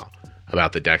right now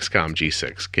about the Dexcom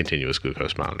G6 continuous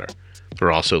glucose monitor. There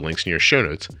are also links in your show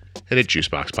notes and at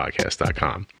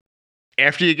juiceboxpodcast.com.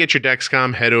 After you get your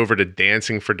Dexcom, head over to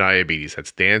Dancing for Diabetes.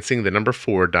 That's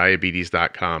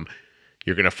dancing4diabetes.com.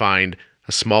 You're going to find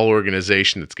a small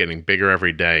organization that's getting bigger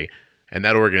every day, and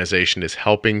that organization is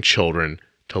helping children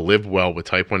to live well with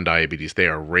type 1 diabetes. They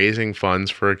are raising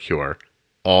funds for a cure,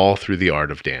 all through the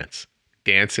art of dance.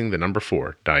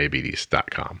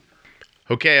 Dancing4diabetes.com.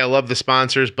 Okay, I love the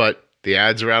sponsors, but the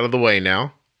ads are out of the way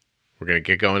now. We're going to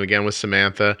get going again with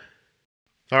Samantha.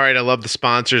 All right, I love the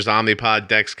sponsors, Omnipod,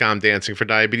 Dexcom, Dancing for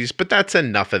Diabetes, but that's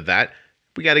enough of that.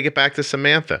 We got to get back to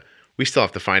Samantha. We still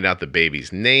have to find out the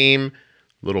baby's name,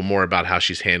 a little more about how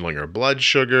she's handling her blood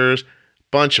sugars,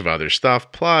 bunch of other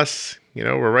stuff. Plus,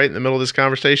 we're right in the middle of this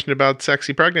conversation about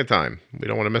sexy pregnant time. We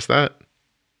don't want to miss that.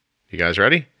 You guys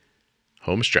ready?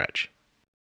 Home stretch.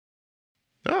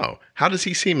 Oh, how does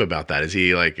he seem about that? Is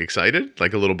he like excited?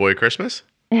 Like a little boy at Christmas?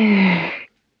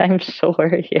 I'm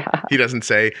sure, yeah. He doesn't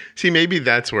say, see, maybe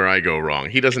that's where I go wrong.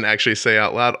 He doesn't actually say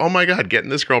out loud, oh my God, getting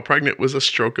this girl pregnant was a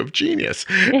stroke of genius.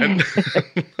 And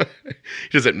he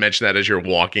doesn't mention that as you're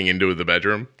walking into the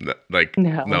bedroom. Like,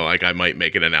 no, like I might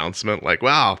make an announcement like,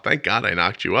 wow, thank God I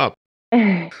knocked you up.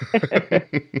 Well,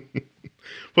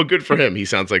 good for him. He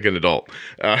sounds like an adult.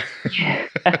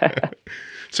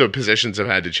 So positions have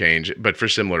had to change, but for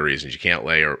similar reasons. You can't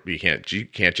lay or you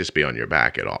can't just be on your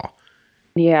back at all.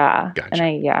 Yeah.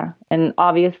 Gotcha. And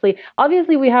obviously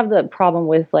we have the problem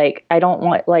with I don't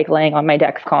want laying on my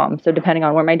Dexcom. So depending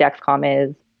on where my Dexcom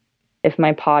is, if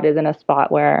my pod is in a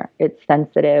spot where it's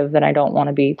sensitive, then I don't want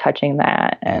to be touching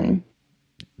that. And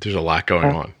there's a lot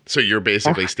going on. So you're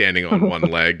basically standing on one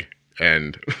leg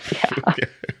and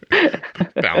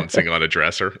balancing on a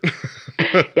dresser.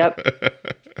 Yep.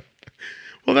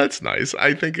 Well, that's nice.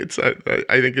 I think it's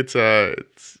it's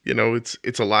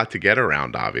a lot to get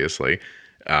around, obviously,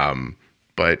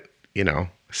 but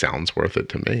sounds worth it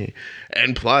to me.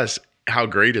 And plus, how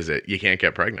great is it? You can't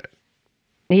get pregnant.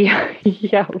 Yeah,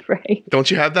 yeah, right. Don't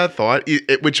you have that thought?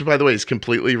 Which, by the way, is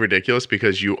completely ridiculous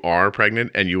because you are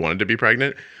pregnant and you wanted to be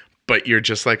pregnant, but you're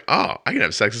just like, oh, I can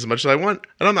have sex as much as I want,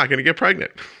 and I'm not going to get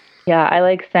pregnant. Yeah, I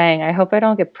like saying, I hope I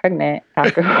don't get pregnant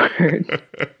afterwards.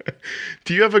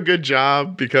 Do you have a good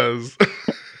job? Because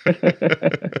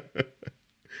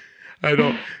I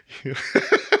don't.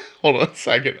 Hold on a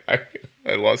second. I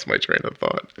lost my train of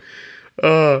thought.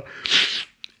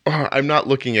 I'm not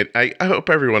looking at. I hope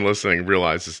everyone listening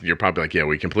realizes. You're probably like, yeah,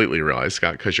 we completely realize,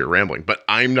 Scott, because you're rambling. But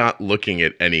I'm not looking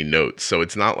at any notes, so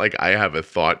it's not like I have a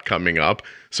thought coming up.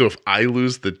 So if I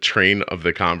lose the train of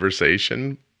the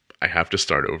conversation, I have to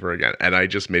start over again. And I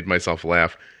just made myself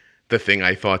laugh. The thing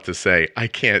I thought to say, I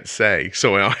can't say,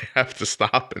 so I have to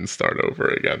stop and start over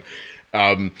again.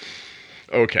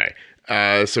 Okay.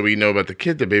 So we know about the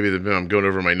kid, the baby. I'm going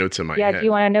over my notes in my head. Yeah. Do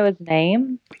you want to know his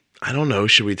name? I don't know.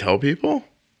 Should we tell people?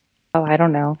 Oh, I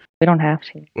don't know. We don't have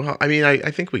to. Well, I mean,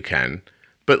 I think we can,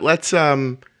 but let's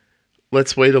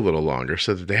wait a little longer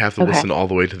so that they have to listen all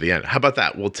the way to the end. How about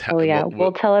that? We'll tell. Oh yeah,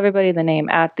 we'll tell everybody the name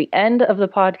at the end of the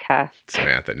podcast.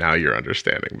 Samantha, now you're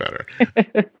understanding better.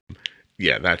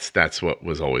 Yeah, that's what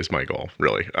was always my goal,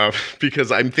 really,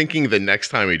 because I'm thinking the next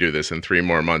time we do this in 3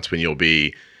 more months, when you'll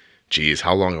be, geez,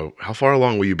 how far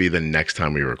along will you be the next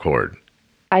time we record?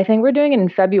 I think we're doing it in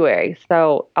February,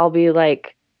 so I'll be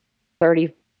like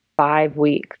 35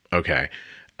 weeks. Okay.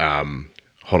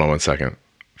 Hold on one second.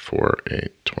 4,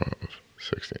 8, 12,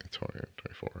 16, 20,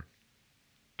 24,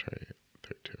 28,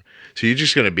 32. So you're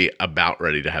just going to be about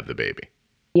ready to have the baby.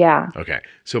 Yeah. Okay.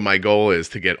 So my goal is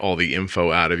to get all the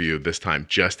info out of you this time,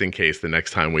 just in case the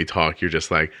next time we talk, you're just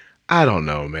like, I don't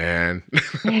know, man.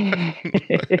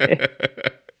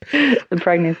 The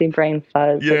pregnancy brain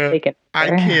fuzz. Yeah. I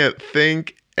can't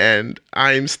think. And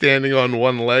I'm standing on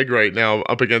one leg right now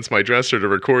up against my dresser to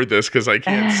record this because I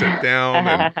can't sit down,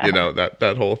 and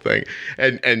that whole thing.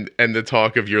 And the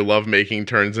talk of your lovemaking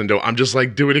turns into, I'm just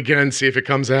like, do it again, see if it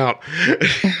comes out.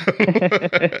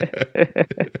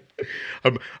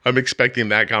 I'm expecting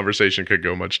that conversation could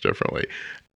go much differently.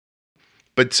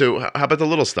 But so how about the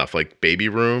little stuff like baby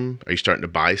room? Are you starting to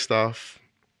buy stuff?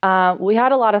 We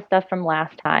had a lot of stuff from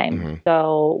last time. Mm-hmm.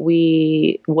 So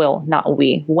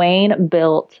Wayne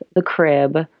built the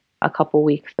crib a couple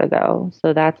weeks ago.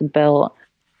 So that's built,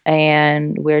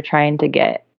 and we're trying to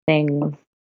get things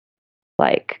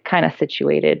like kind of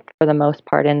situated for the most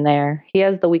part in there. He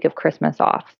has the week of Christmas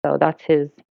off. So that's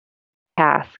his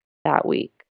task that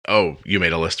week. Oh, you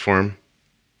made a list for him?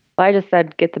 Well, I just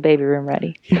said, get the baby room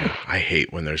ready. Yeah, I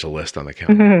hate when there's a list on the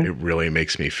calendar. It really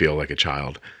makes me feel like a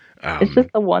child. It's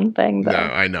just the one thing, though. No,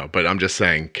 I know, but I'm just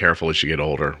saying, careful as you get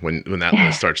older. When that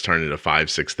list starts turning into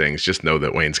 5, 6 things, just know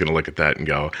that Wayne's going to look at that and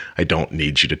go, I don't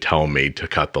need you to tell me to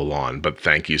cut the lawn, but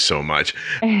thank you so much.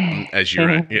 As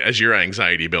your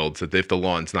anxiety builds, that if the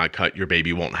lawn's not cut, your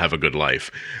baby won't have a good life.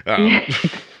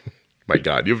 My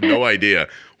God, you have no idea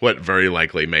what very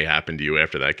likely may happen to you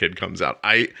after that kid comes out.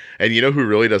 And you know who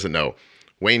really doesn't know?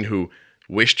 Wayne, who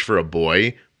wished for a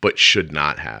boy, but should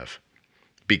not have.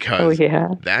 Because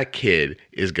that kid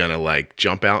is going to like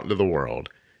jump out into the world,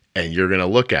 and you're going to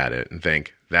look at it and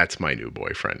think, that's my new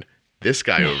boyfriend. This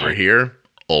guy over here,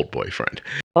 old boyfriend.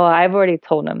 Well, I've already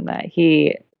told him that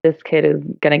this kid is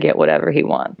going to get whatever he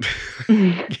wants.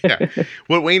 Yeah.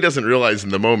 What Wayne doesn't realize in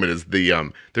the moment is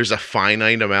there's a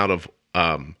finite amount of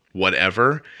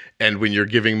whatever. And when you're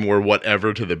giving more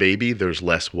whatever to the baby, there's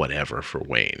less whatever for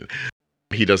Wayne.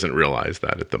 He doesn't realize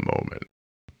that at the moment.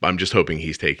 I'm just hoping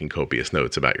he's taking copious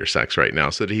notes about your sex right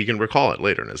now so that he can recall it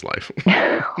later in his life.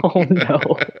 Oh, no.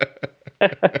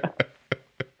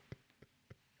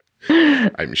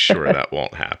 I'm sure that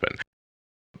won't happen.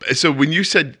 So when you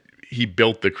said he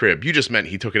built the crib, you just meant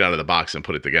he took it out of the box and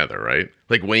put it together, right?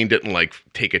 Like Wayne didn't like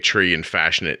take a tree and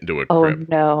fashion it into a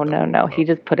crib. Oh, no. He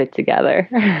just put it together.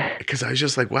 Because I was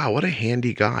just like, wow, what a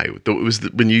handy guy. It was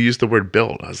when you used the word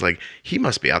build, I was like, he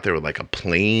must be out there with like a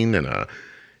plane and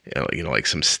like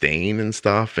some stain and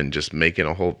stuff and just making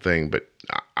a whole thing. But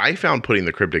I found putting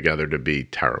the crib together to be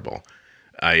terrible.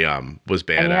 I was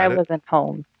bad at it. I wasn't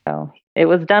home, so it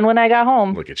was done when I got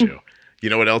home. Look at you. You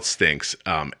know what else stinks?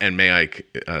 And may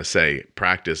I say,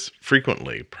 practice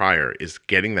frequently prior is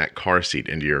getting that car seat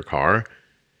into your car.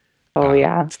 Oh,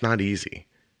 yeah. It's not easy.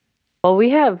 Well,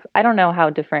 I don't know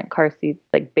how different car seats,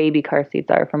 like baby car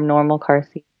seats are from normal car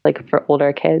seats, like for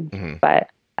older kids. Mm-hmm. But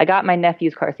I got my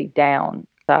nephew's car seat down.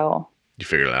 So You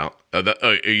figured it out.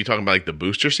 Are you talking about like the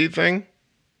booster seat thing?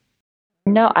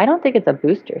 No, I don't think it's a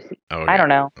booster seat. Oh, I okay. don't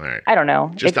know. All right. I don't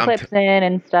know. Just It clips in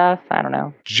and stuff. I don't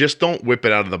know. just don't whip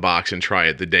it out of the box and try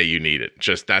it the day you need it.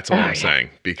 Just that's all I'm Okay. saying,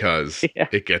 because Yeah.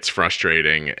 it gets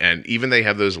frustrating. And even they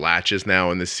have those latches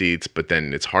now in the seats, but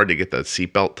then it's hard to get the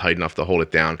seatbelt tight enough to hold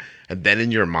it down. And then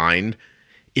in your mind,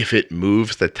 if it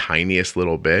moves the tiniest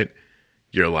little bit,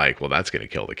 you're like, well, that's going to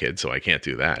kill the kid, so I can't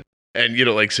do that. And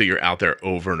like, so you're out there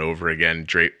over and over again.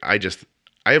 I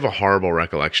have a horrible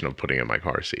recollection of putting in my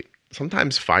car seat.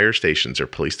 Sometimes fire stations or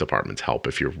police departments help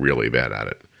if you're really bad at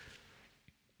it.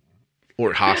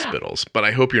 Or hospitals, but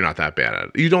I hope you're not that bad at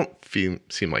it. You don't seem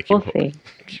like you We'll see.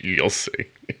 You'll see.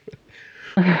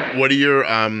 What are your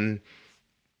do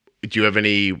you have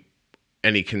any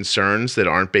concerns that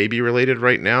aren't baby related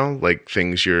right now? Like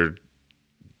things that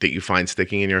you find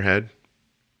sticking in your head?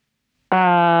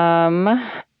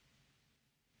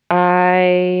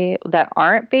 That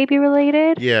aren't baby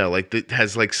related. Yeah, like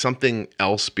has like something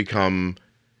else become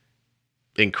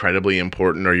incredibly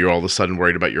important, or you're all of a sudden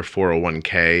worried about your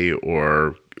 401k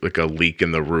or like a leak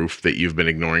in the roof that you've been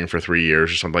ignoring for 3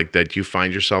 years or something like that? Do you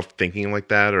find yourself thinking like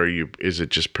that, or is it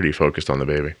just pretty focused on the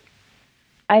baby?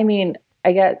 I mean,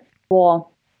 I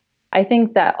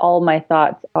think that all my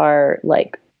thoughts are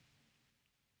like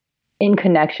in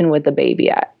connection with the baby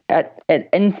at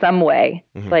in some way.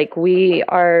 Mm-hmm. Like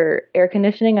our air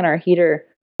conditioning and our heater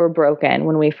were broken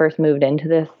when we first moved into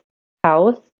this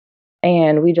house,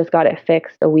 and we just got it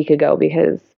fixed a week ago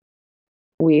because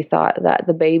we thought that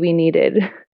the baby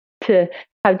needed to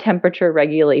have temperature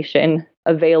regulation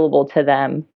available to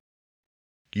them.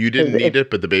 You didn't need it,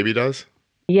 but the baby does?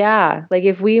 Yeah. Like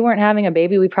if we weren't having a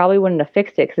baby, we probably wouldn't have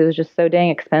fixed it because it was just so dang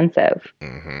expensive.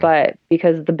 Mm-hmm. But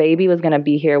because the baby was going to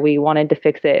be here, we wanted to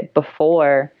fix it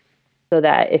before so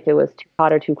that if it was too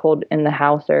hot or too cold in the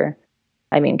house,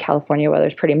 California weather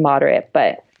is pretty moderate,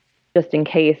 but just in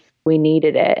case we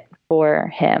needed it for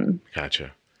him.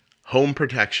 Gotcha. Home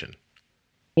protection.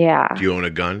 Yeah. Do you own a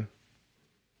gun?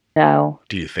 No.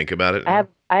 Do you think about it? I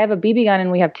have a BB gun and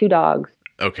we have 2 dogs.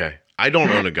 Okay. I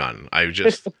don't own a gun. I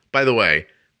just, by the way,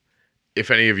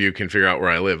 if any of you can figure out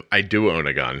where I live, I do own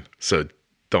a gun. So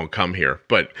don't come here.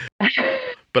 But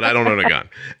I don't own a gun.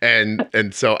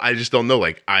 And so I just don't know.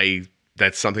 Like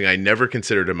that's something I never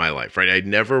considered in my life, right? I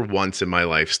never once in my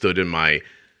life stood in my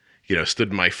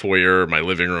foyer, my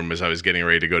living room as I was getting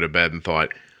ready to go to bed and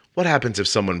thought, what happens if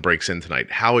someone breaks in tonight?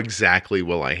 How exactly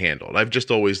will I handle it? I've just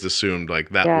always assumed like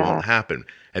that won't happen.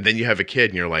 And then you have a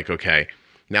kid and you're like, okay,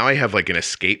 now I have like an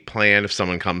escape plan if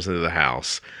someone comes into the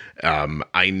house.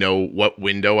 I know what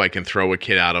window I can throw a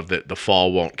kid out of that the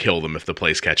fall won't kill them if the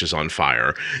place catches on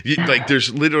fire. Like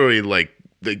there's literally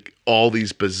like all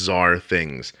these bizarre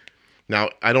things. Now,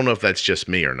 I don't know if that's just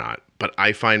me or not, but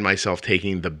I find myself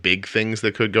taking the big things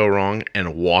that could go wrong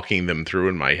and walking them through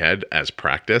in my head as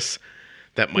practice.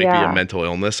 That might be a mental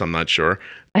illness. I'm not sure.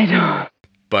 I know.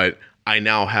 But I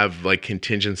now have like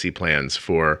contingency plans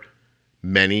for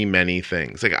many, many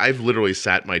things. Like I've literally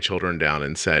sat my children down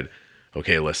and said,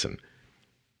 okay, listen,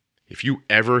 if you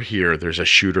ever hear there's a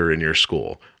shooter in your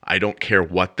school, I don't care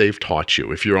what they've taught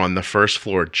you. If you're on the first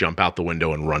floor, jump out the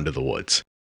window and run to the woods.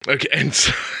 Okay. And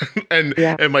so,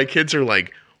 and my kids are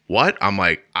like, what? I'm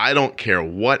like, I don't care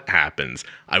what happens.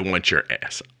 I want your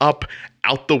ass up,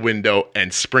 out the window,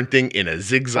 and sprinting in a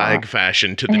zigzag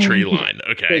fashion to the tree line.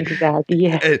 Okay. Exactly.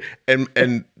 Yeah.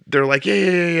 And they're like,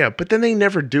 yeah. But then they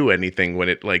never do anything when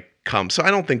it like comes. So I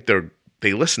don't think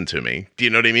they listen to me. Do you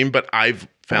know what I mean? But I've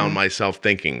found myself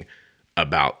thinking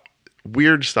about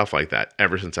weird stuff like that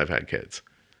ever since I've had kids.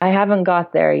 I haven't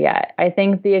got there yet. I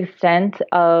think the extent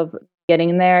of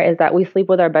getting there is that we sleep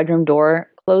with our bedroom door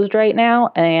closed right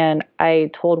now. And I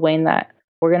told Wayne that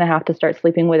we're going to have to start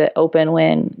sleeping with it open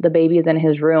when the baby is in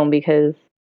his room because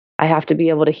I have to be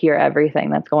able to hear everything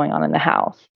that's going on in the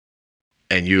house.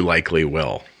 And you likely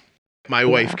will. My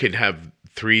wife could have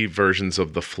 3 versions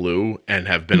of the flu and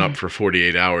have been up for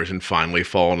 48 hours and finally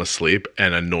fallen asleep,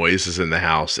 and a noise is in the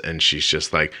house and she's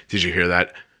just like, did you hear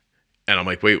that? And I'm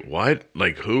like, wait, what?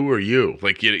 Like, who are you?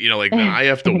 Like, like then I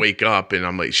have to wake up and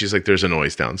I'm like, she's like, there's a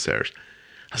noise downstairs.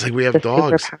 I was like, we have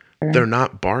dogs. They're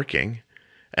not barking.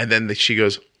 And then she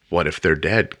goes, what if they're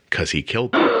dead? Because he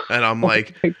killed them. And I'm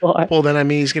like, well, then, I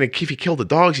mean, if he killed the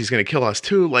dogs, he's going to kill us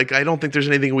too. Like, I don't think there's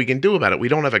anything we can do about it. We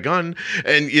don't have a gun.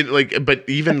 And but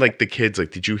even like the kids,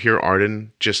 like, did you hear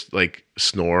Arden just like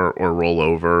snore or roll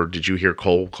over? Did you hear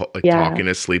Cole talk in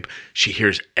his sleep? She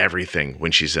hears everything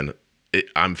when she's in it.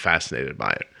 I'm fascinated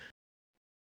by it.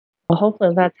 Well,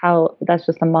 hopefully that's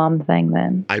just a mom thing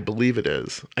then. I believe it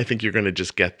is. I think you're going to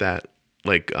just get that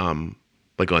like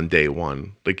like on day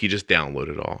one. Like you just download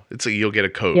it all. It's like you'll get a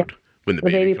code Yeah. when the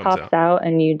The baby comes pops out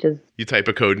and you just You type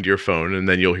a code into your phone and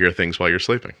then you'll hear things while you're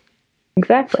sleeping.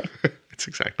 exactly. It's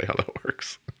exactly how that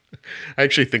works. I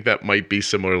actually think that might be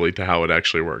similarly to how it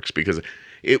actually works because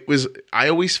I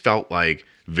always felt like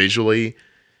visually,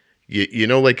 you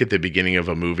know, like at the beginning of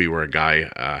a movie where a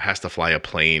guy has to fly a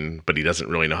plane, but he doesn't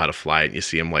really know how to fly it. And you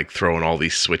see him like throwing all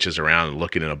these switches around and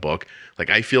looking in a book. Like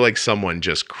I feel like someone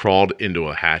just crawled into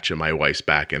a hatch in my wife's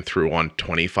back and threw on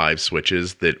 25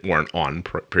 switches that weren't on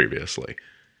previously.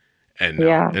 And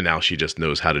now she just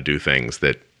knows how to do things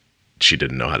that she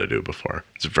didn't know how to do before.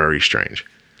 It's very strange.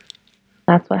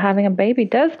 That's what having a baby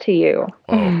does to you.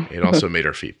 Oh, it also made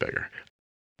her feet bigger.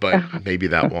 But maybe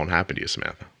that won't happen to you,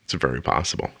 Samantha. It's very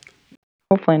possible.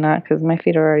 Hopefully not, because my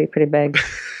feet are already pretty big.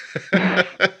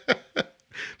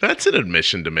 That's an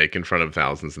admission to make in front of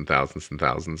thousands and thousands and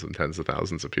thousands and tens of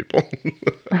thousands of people.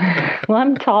 Well,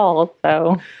 I'm tall,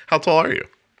 so. How tall are you?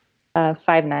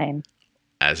 5'9".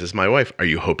 As is my wife. Are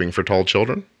you hoping for tall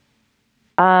children?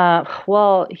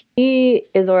 Well, he's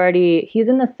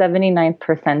in the 79th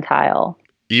percentile.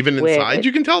 Even inside,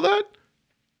 you can tell that?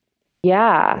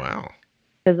 Yeah. Wow.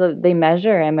 Because they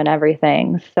measure him and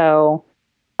everything. So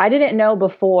I didn't know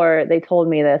before they told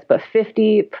me this, but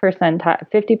 50%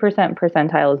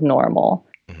 percentile is normal.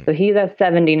 Mm-hmm. So he's at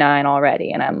 79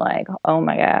 already. And I'm like, oh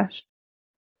my gosh,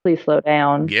 please slow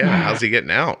down. Yeah. How's he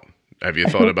getting out? Have you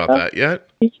thought about that yet?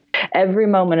 Every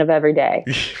moment of every day.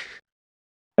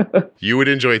 You would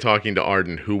enjoy talking to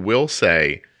Arden, who will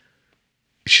say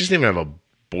she doesn't even have a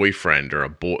boyfriend or a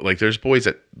boy. Like there's boys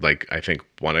that like, I think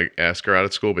want to ask her out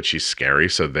at school, but she's scary.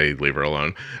 So they leave her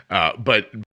alone. But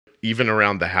even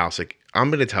around the house, like I'm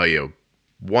going to tell you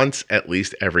once at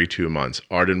least every 2 months,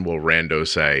 Arden will rando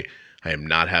say, I am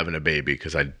not having a baby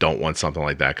because I don't want something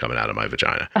like that coming out of my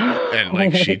vagina. And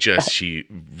like she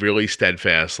really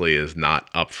steadfastly is not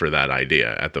up for that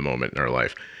idea at the moment in her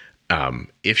life.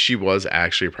 If she was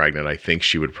actually pregnant, I think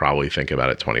she would probably think about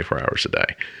it 24 hours a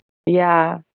day.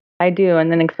 Yeah, I do.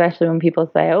 And then especially when people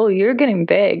say, oh, you're getting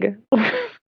big.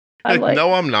 I'm like,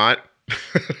 no, I'm not.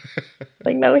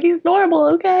 Like, no, he's normal.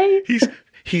 Okay.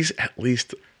 He's at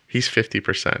least, he's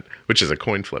 50%, which is a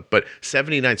coin flip, but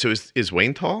 79. So is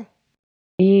Wayne tall?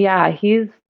 Yeah, he's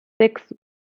 6'1".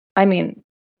 Okay.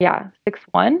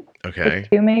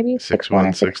 6'2" maybe. 6'1",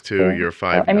 6'2". You're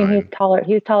 5'9". I mean, he's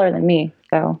taller than me.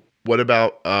 So. What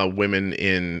about women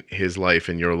in his life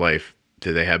and your life?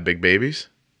 Do they have big babies?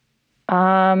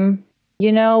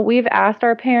 We've asked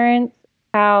our parents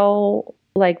how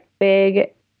like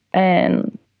big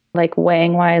and like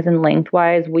weighing wise and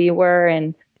lengthwise we were,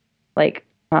 and like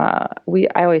I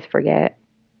always forget.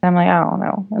 I'm like, I don't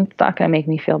know. It's not gonna make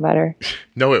me feel better.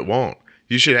 No, it won't.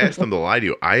 You should ask them to lie to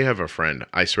you. I have a friend,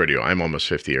 I swear to you, I'm almost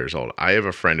 50 years old. I have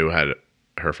a friend who had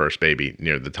her first baby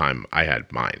near the time I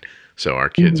had mine. So our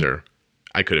kids are,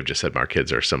 I could have just said our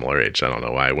kids are similar age. I don't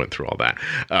know why I went through all that.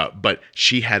 But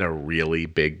she had a really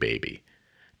big baby.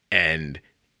 And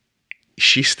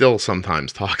she still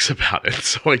sometimes talks about it.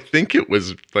 So I think it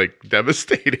was like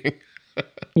devastating.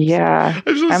 Yeah.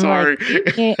 I'm so sorry.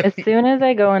 Like, as soon as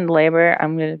I go into labor,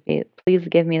 I'm going to be, please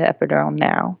give me the epidural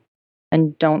now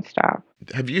and don't stop.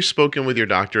 Have you spoken with your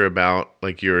doctor about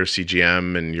like your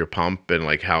CGM and your pump and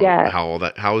like how all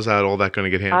that going to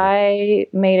get handled? I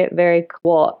made it very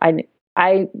cool. I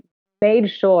made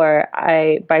sure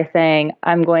by saying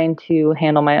I'm going to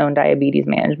handle my own diabetes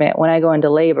management when I go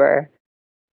into labor,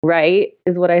 right,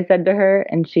 is what I said to her.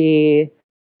 And she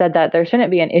said that there shouldn't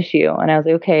be an issue. And I was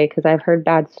like, okay, because I've heard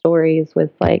bad stories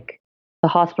with like the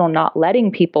hospital not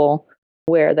letting people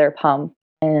wear their pump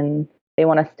and they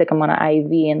want to stick them on an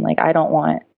IV. And like, I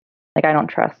don't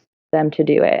trust them to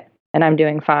do it. And I'm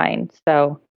doing fine.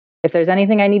 So if there's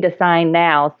anything I need to sign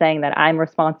now saying that I'm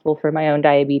responsible for my own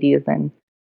diabetes, then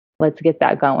let's get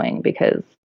that going, because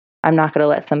I'm not going to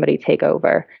let somebody take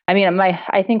over. I mean,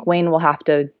 I think Wayne will have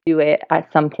to do it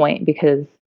at some point because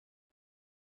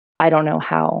I don't know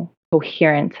how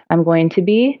coherent I'm going to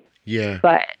be. Yeah.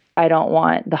 But I don't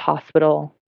want the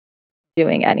hospital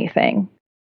doing anything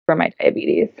for my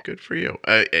diabetes. Good for you.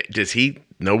 Does he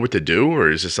know what to do, or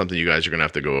is this something you guys are going to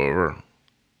have to go over?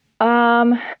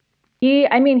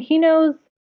 He knows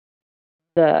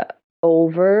the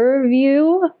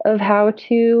overview of how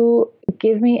to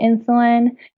give me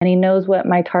insulin, and he knows what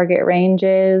my target range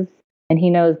is, and he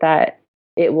knows that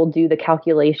it will do the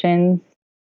calculations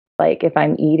like if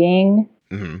I'm eating,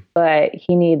 but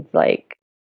he needs like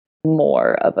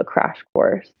more of a crash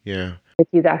course. Yeah. If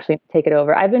he's actually take it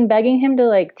over. I've been begging him to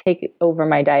like take over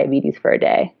my diabetes for a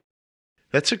day.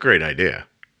 That's a great idea.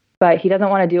 But he doesn't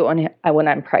want to do it when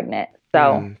I'm pregnant.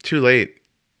 So too late.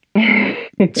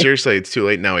 Seriously, it's too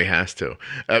late now. He has to,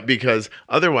 because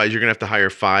otherwise you're gonna have to hire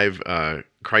 5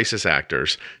 crisis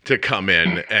actors to come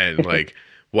in and like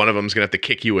one of them's gonna have to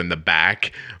kick you in the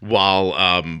back while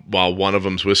one of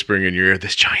them's whispering in your ear,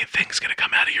 "This giant thing's gonna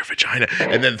come out of your vagina,"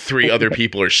 and then 3 other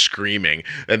people are screaming,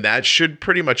 and that should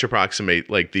pretty much approximate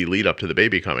like the lead up to the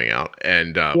baby coming out.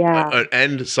 And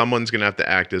and someone's gonna have to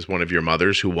act as one of your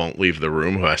mothers who won't leave the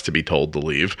room, who has to be told to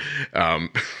leave.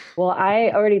 Well,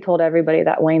 I already told everybody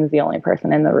that Wayne's the only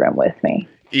person in the room with me.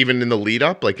 Even in the lead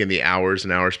up, like in the hours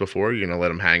and hours before, you're going to let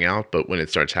them hang out, but when it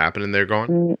starts happening, they're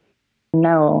gone?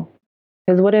 No.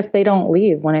 Because what if they don't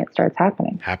leave when it starts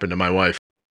happening? Happened to my wife.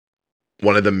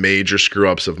 One of the major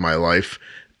screw-ups of my life,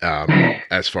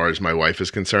 as far as my wife is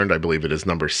concerned, I believe it is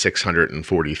number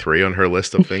 643 on her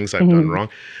list of things I've done wrong.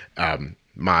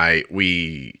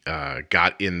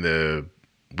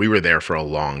 We were there for a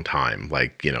long time,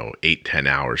 like, 8-10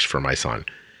 hours for my son.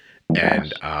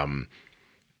 And,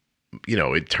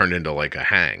 it turned into like a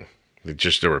hang.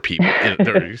 There were people,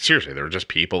 seriously, there were just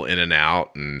people in and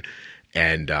out.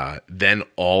 And then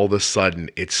all of a sudden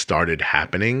it started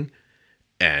happening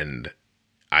and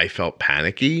I felt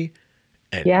panicky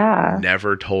and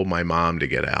never told my mom to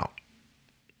get out.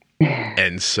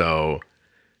 And so,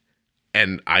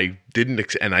 and I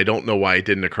don't know why it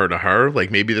didn't occur to her.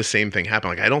 Like maybe the same thing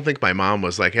happened. Like, I don't think my mom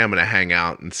was like, "Hey, I'm going to hang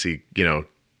out and see,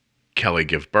 Kelly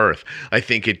give birth." I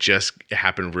think it just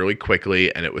happened really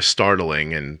quickly and it was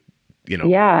startling and,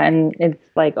 Yeah. And it's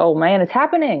like, oh man, it's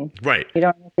happening. Right. You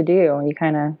don't know what to do. And you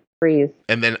kind of freeze.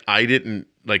 And then I didn't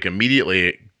like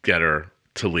immediately get her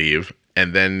to leave.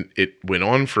 And then it went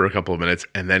on for a couple of minutes.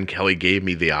 And then Kelly gave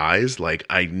me the eyes. Like,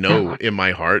 I know in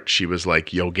my heart, she was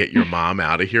like, "Yo, get your mom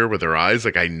out of here," with her eyes.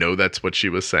 Like, I know that's what she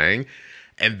was saying.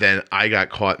 And then I got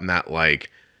caught in that, like,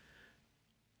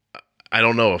 I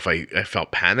don't know if I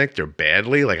felt panicked or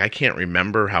badly. Like, I can't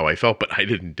remember how I felt, but I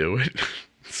didn't do it.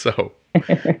 So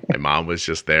my mom was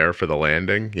just there for the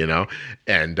landing,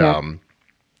 and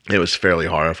it was fairly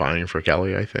horrifying for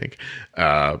Kelly, I think.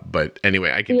 But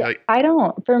anyway, I can tell you. I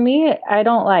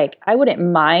wouldn't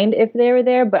mind if they were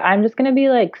there, but I'm just going to be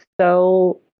like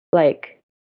so like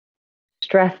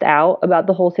stressed out about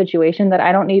the whole situation that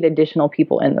I don't need additional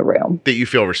people in the room. That you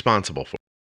feel responsible for.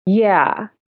 Yeah.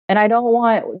 And I don't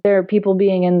want there people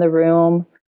being in the room.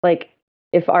 Like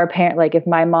if if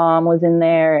my mom was in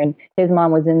there and his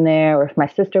mom was in there, or if my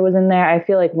sister was in there, I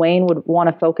feel like Wayne would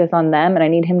want to focus on them and I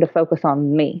need him to focus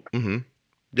on me. Mm-hmm.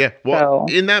 Yeah. Well,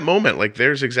 in that moment, like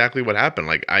there's exactly what happened.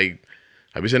 Like I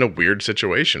was in a weird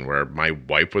situation where my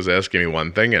wife was asking me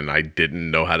one thing and I didn't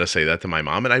know how to say that to my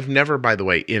mom. And I've never, by the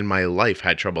way, in my life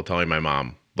had trouble telling my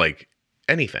mom like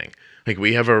anything. Like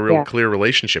we have a real clear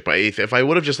relationship. If I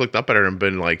would have just looked up at her and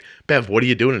been like, "Bev, what are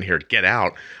you doing in here? Get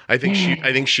out!" I think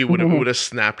she would have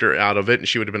snapped her out of it, and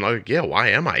she would have been like, "Yeah, why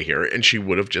am I here?" And she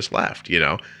would have just left,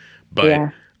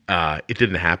 But it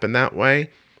didn't happen that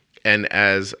way. And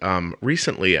as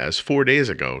recently as 4 days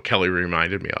ago, Kelly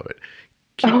reminded me of it.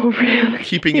 Really?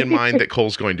 Keeping in mind that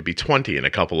Cole's going to be 20 in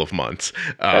a couple of months,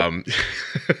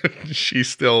 she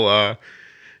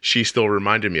still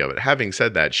reminded me of it. Having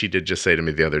said that, she did just say to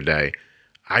me the other day,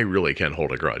 "I really can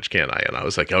hold a grudge, can't I?" And I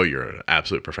was like, "Oh, you're an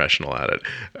absolute professional at it."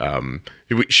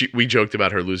 We joked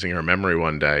about her losing her memory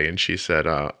one day, and she said,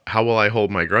 "How will I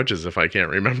hold my grudges if I can't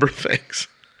remember things?"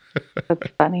 That's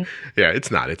funny. Yeah,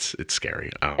 it's not. It's scary.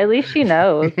 At least she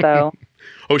knows, though.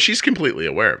 Oh, she's completely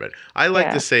aware of it. I like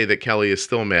to say that Kelly is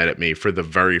still mad at me for the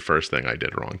very first thing I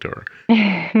did wrong to her.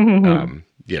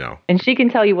 And she can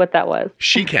tell you what that was.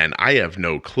 She can. I have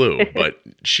no clue, but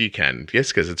she can. Yes,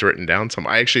 because it's written down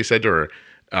somewhere. I actually said to her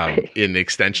in the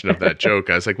extension of that joke,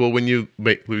 I was like, "Well, when you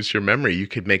lose your memory, you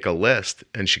could make a list."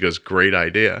 And she goes, "Great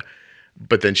idea."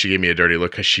 But then she gave me a dirty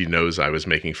look because she knows I was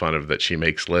making fun of that she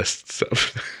makes lists. So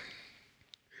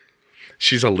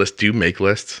she's a list. Do you make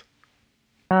lists?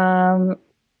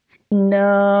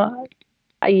 No.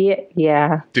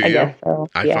 Yeah. Do you? I guess so.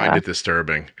 I find it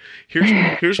disturbing.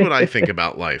 Here's what I think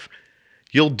about life.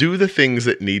 You'll do the things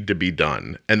that need to be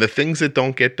done, and the things that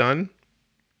don't get done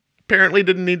apparently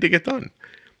didn't need to get done.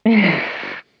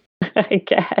 I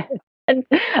guess.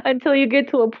 Until you get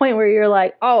to a point where you're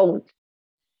like, "Oh,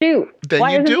 shoot. Then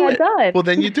why you do it. Done? Well,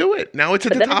 then you do it. Now it's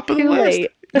at the top of the list.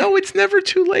 Late. No, it's never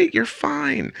too late. You're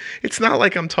fine. It's not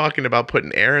like I'm talking about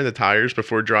putting air in the tires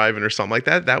before driving or something like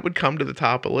that. That would come to the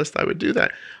top of the list. I would do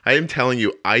that. I am telling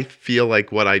you, I feel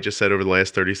like what I just said over the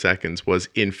last 30 seconds was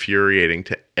infuriating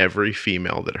to every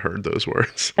female that heard those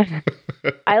words.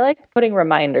 I like putting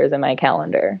reminders in my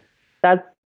calendar. That's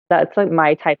like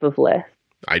my type of list.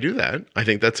 I do that. I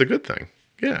think that's a good thing.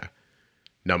 Yeah.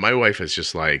 Now, my wife is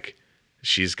just like,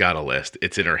 she's got a list.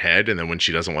 It's in her head, and then when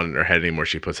she doesn't want it in her head anymore,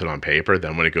 she puts it on paper.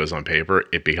 Then when it goes on paper,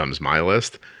 it becomes my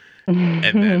list. And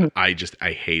then I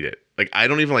hate it. Like, I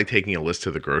don't even like taking a list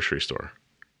to the grocery store.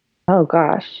 Oh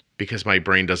gosh. Because my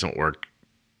brain doesn't work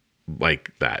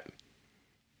like that.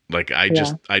 Like, I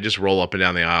just roll up and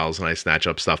down the aisles and I snatch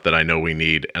up stuff that I know we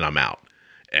need and I'm out.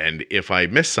 And if I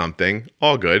miss something,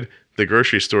 all good. The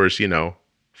grocery store is,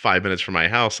 5 minutes from my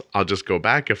house. I'll just go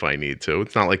back if I need to.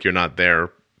 It's not like you're not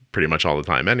there pretty much all the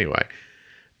time anyway.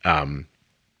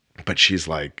 But she's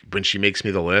like, when she makes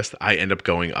me the list, I end up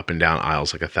going up and down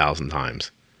aisles like 1,000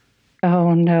 times.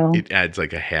 Oh no. It adds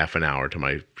like a half an hour to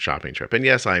my shopping trip. And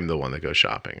yes, I'm the one that goes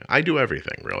shopping. I do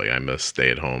everything, really. I'm a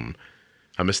stay-at-home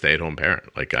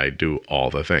parent. Like, I do all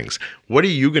the things. What are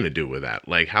you going to do with that?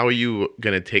 Like, how are you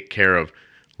going to take care of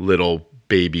little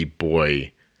baby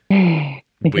boy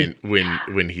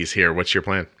when he's here? What's your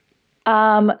plan?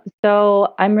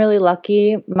 So I'm really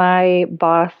lucky. My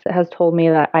boss has told me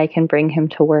that I can bring him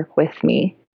to work with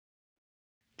me.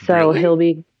 So Really?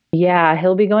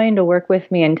 he'll be going to work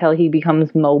with me until he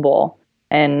becomes mobile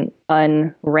and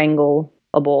unwrangleable.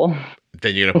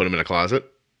 Then you're going to put him in a closet?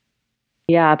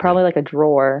 Yeah, probably like a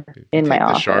drawer in my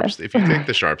office. If you take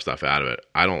the sharp stuff out of it,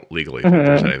 I don't legally think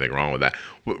there's anything wrong with that.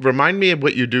 Remind me of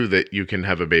what you do that you can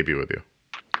have a baby with you.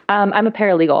 I'm a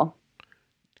paralegal.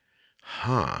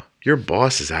 Huh. Your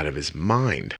boss is out of his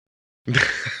mind.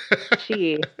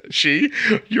 She?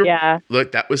 Yeah.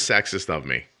 Look, that was sexist of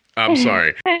me. I'm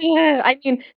sorry. I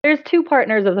mean, there's two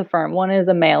partners of the firm. One is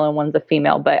a male and one's a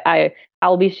female, but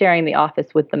I'll be sharing the office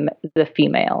with the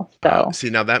female. So see,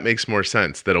 now that makes more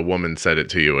sense that a woman said it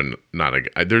to you and not a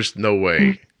guy. There's no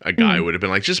way a guy would have been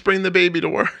like, just bring the baby to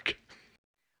work.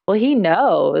 Well, he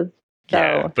knows. So.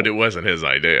 Yeah, but it wasn't his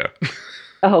idea.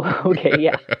 Oh, okay,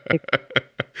 yeah.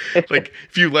 Like,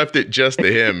 if you left it just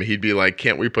to him, he'd be like,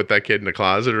 can't we put that kid in a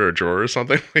closet or a drawer or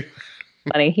something?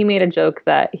 Funny. He made a joke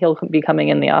that he'll be coming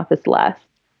in the office less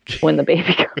when the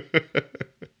baby comes.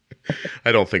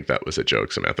 I don't think that was a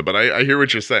joke, Samantha, but I hear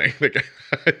what you're saying. Like,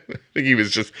 I think he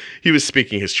was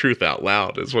speaking his truth out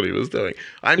loud is what he was doing.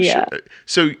 I'm sure.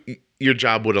 So your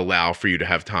job would allow for you to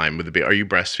have time with the baby. Are you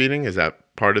breastfeeding? Is that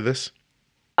part of this?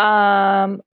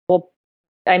 Well,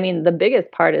 I mean, the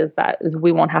biggest part is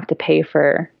we won't have to pay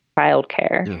for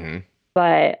childcare. Mm-hmm.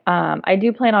 But I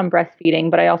do plan on breastfeeding,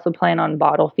 but I also plan on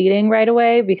bottle feeding right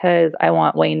away because I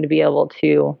want Wayne to be able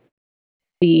to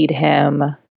feed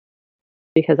him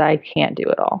because I can't do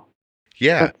it all.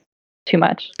 Yeah. That's too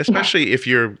much. Especially if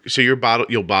you'll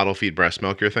bottle feed breast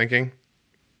milk, you're thinking?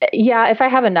 Yeah, if I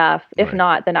have enough. If Right.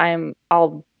 not, then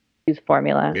I'll use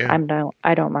formula. Yeah.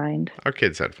 I don't mind. Our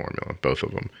kids had formula, both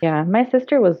of them. Yeah, my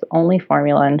sister was only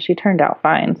formula and she turned out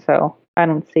fine, so I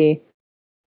don't see.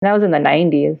 That was in the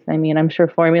 90s. I mean, I'm sure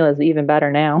formula is even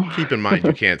better now. Keep in mind,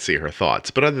 you can't see her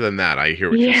thoughts. But other than that, I hear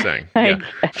what you're saying. Yeah.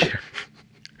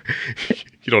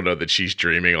 You don't know that she's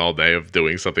dreaming all day of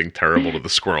doing something terrible to the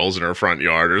squirrels in her front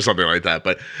yard or something like that.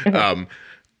 But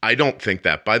I don't think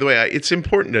that. By the way, it's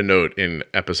important to note in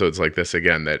episodes like this,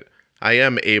 again, that I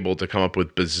am able to come up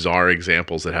with bizarre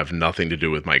examples that have nothing to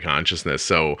do with my consciousness.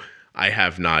 So I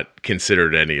have not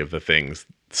considered any of the things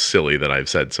silly that I've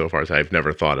said so far. So I've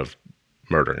never thought of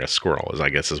murdering a squirrel, I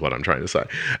guess is what I'm trying to say.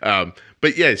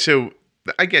 But yeah, so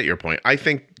I get your point. I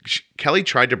think Kelly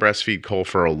tried to breastfeed Cole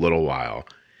for a little while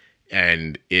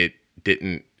and it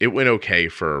went okay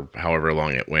for however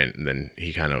long it went. And then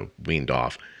he kind of weaned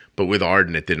off, but with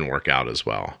Arden, it didn't work out as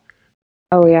well.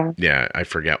 Oh yeah. Yeah. I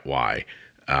forget why.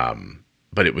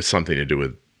 But it was something to do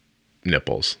with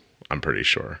nipples. I'm pretty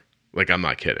sure. Like, I'm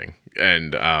not kidding.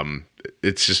 And,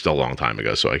 it's just a long time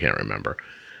ago, so I can't remember.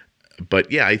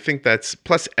 But yeah, I think that's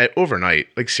plus overnight,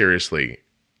 like seriously,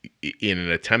 in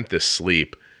an attempt to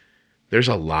sleep, there's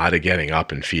a lot of getting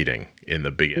up and feeding in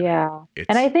the beginning. Yeah.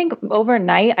 And I think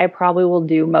overnight, I probably will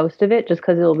do most of it just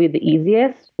because it'll be the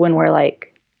easiest when we're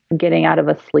like getting out of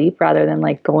a sleep rather than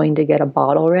like going to get a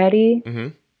bottle ready. Mm-hmm.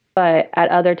 But at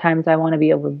other times, I want to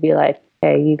be able to be like,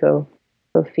 hey, you go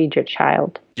feed your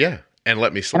child. Yeah. And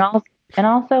let me sleep. And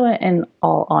also, in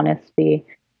all honesty,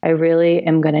 I really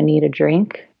am going to need a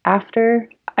drink after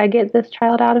I get this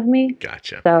child out of me.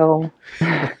 Gotcha. So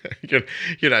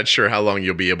you're not sure how long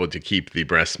you'll be able to keep the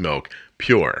breast milk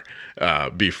pure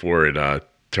before it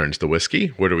turns to whiskey.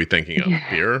 What are we thinking of?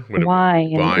 Beer?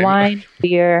 Wine,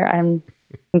 beer. I'm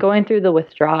going through the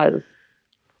withdrawals.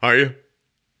 Are you?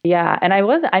 Yeah, and I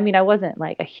wasn't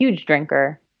like a huge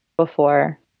drinker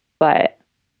before, but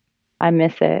I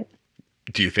miss it.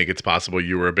 Do you think it's possible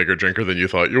you were a bigger drinker than you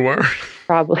thought you were?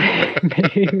 Probably,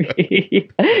 maybe.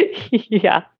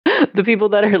 Yeah. The people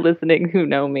that are listening who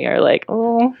know me are like,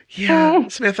 oh. Yeah,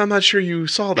 Smith, I'm not sure you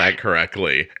saw that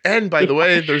correctly. And by the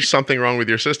way, there's something wrong with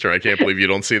your sister. I can't believe you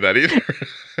don't see that either.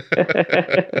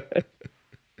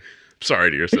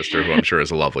 Sorry to your sister, who I'm sure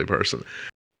is a lovely person.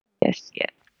 Yes, yes.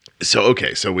 So,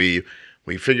 okay, so we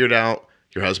figured out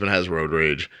your husband has road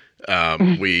rage.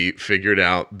 We figured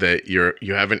out that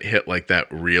you haven't hit like that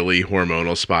really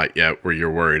hormonal spot yet where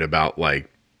you're worried about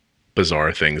like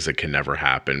bizarre things that can never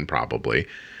happen, probably.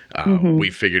 We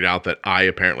figured out that I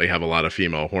apparently have a lot of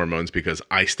female hormones because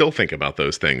I still think about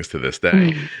those things to this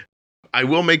day. I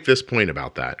will make this point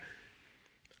about that.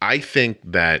 I think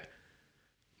that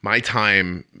my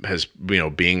time has,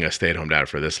 being a stay-at-home dad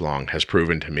for this long has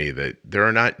proven to me that there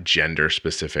are not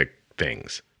gender-specific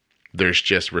things. There's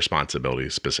just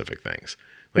responsibility-specific things.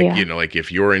 Like, like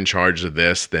if you're in charge of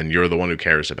this, then you're the one who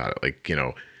cares about it. Like,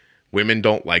 women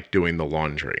don't like doing the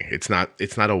laundry. It's not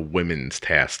a women's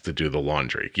task to do the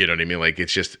laundry. You know what I mean? Like,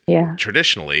 it's just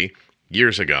traditionally,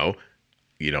 years ago,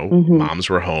 moms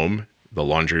were home, the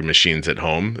laundry machine's at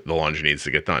home, the laundry needs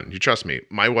to get done. You trust me,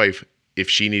 my wife, if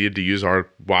she needed to use our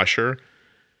washer,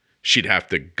 she'd have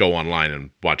to go online and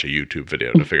watch a YouTube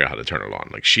video to figure out how to turn it on.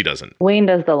 Like, she doesn't. Wayne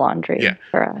does the laundry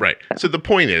for us. Right. So the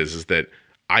point is that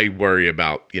I worry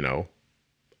about,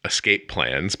 escape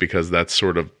plans because that's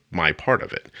sort of my part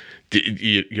of it.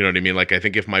 You know what I mean? Like, I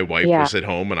think if my wife was at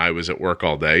home and I was at work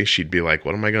all day, she'd be like,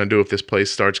 what am I going to do if this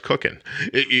place starts cooking?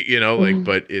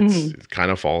 But it kind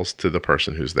of falls to the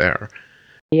person who's there.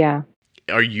 Yeah.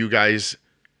 Are you guys,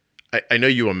 I know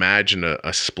you imagine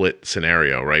a split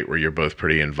scenario, right? Where you're both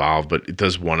pretty involved, but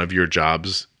does one of your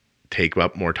jobs take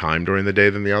up more time during the day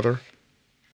than the other?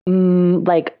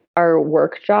 Like our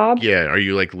work job? Yeah. Are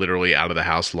you like literally out of the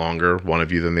house longer, one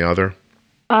of you than the other?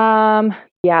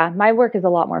 Yeah, my work is a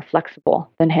lot more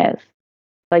flexible than his.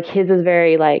 Like his is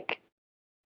very like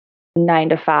 9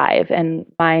 to 5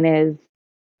 and mine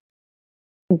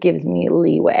gives me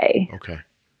leeway. Okay.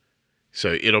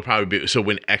 So it'll probably be, so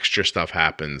when extra stuff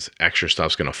happens, extra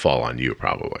stuff's going to fall on you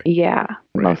probably. Yeah,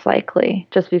 most likely.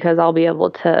 Just because I'll be able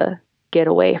to get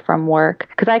away from work.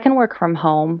 Because I can work from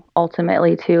home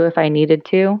ultimately too if I needed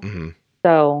to. Mm-hmm.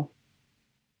 So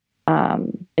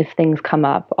if things come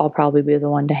up, I'll probably be the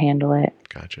one to handle it.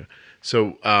 Gotcha.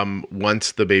 So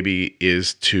once the baby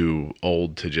is too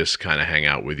old to just kind of hang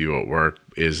out with you at work,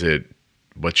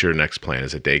 what's your next plan?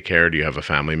 Is it daycare? Do you have a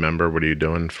family member? What are you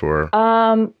doing for?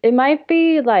 It might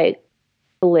be like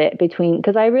split between,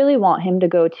 because I really want him to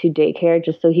go to daycare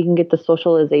just so he can get the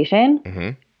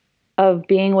socialization of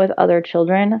being with other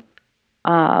children.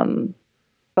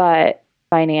 But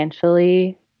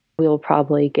financially, we'll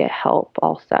probably get help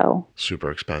also. Super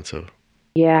expensive.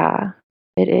 Yeah,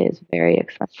 it is very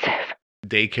expensive.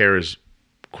 Daycare is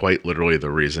quite literally the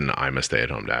reason I'm a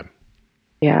stay-at-home dad.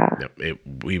 Yeah.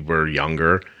 We were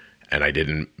younger and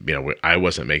I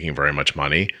wasn't making very much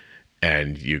money,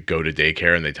 and you go to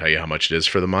daycare and they tell you how much it is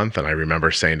for the month. And I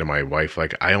remember saying to my wife,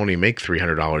 like, I only make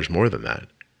 $300 more than that.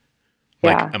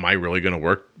 Like, am I really going to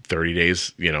work 30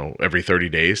 days, every 30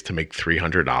 days to make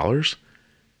 $300?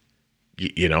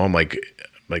 I'm like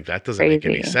that doesn't make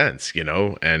any sense,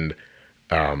 and,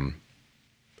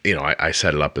 I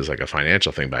set it up as like a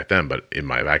financial thing back then, but in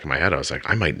my back of my head, I was like,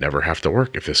 I might never have to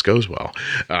work if this goes well.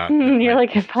 You're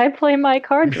like, if I play my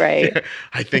cards right. Yeah,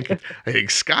 I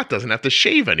think Scott doesn't have to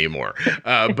shave anymore.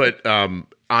 But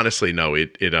honestly, no,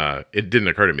 it didn't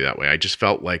occur to me that way. I just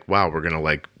felt like, wow, we're going to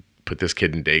like put this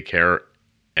kid in daycare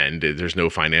and there's no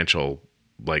financial,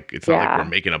 like, it's not like we're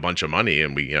making a bunch of money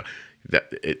and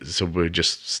so we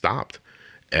just stopped.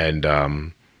 And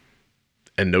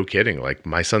no kidding, like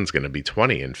my son's going to be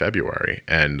 20 in February,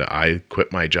 and I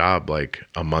quit my job like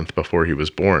a month before he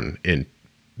was born in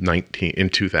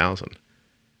 2000.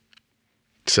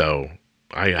 So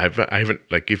I haven't,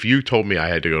 like, if you told me I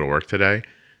had to go to work today,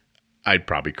 I'd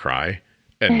probably cry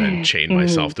and then chain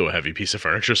myself to a heavy piece of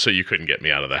furniture so you couldn't get me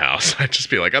out of the house. I'd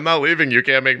just be like, I'm not leaving. You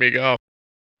can't make me go.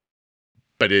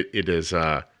 But it was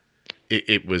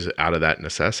out of that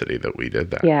necessity that we did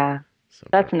that. Yeah.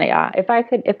 That's If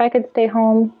I could stay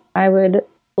home, I would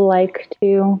like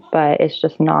to, but it's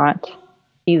just not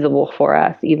feasible for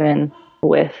us, even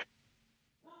with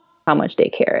how much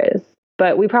daycare is.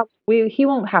 But he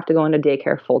won't have to go into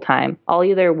daycare full time. I'll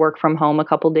either work from home a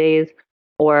couple days,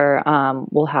 or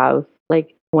we'll have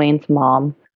like Wayne's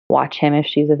mom watch him if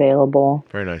she's available.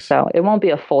 Very nice. So it won't be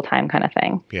a full time kind of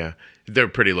thing. Yeah, they're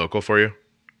pretty local for you.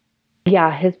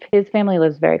 Yeah, his family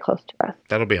lives very close to us.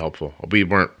 That'll be helpful. We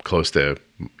weren't close to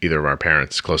either of our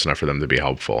parents, close enough for them to be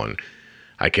helpful. And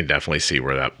I can definitely see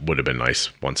where that would have been nice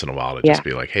once in a while to just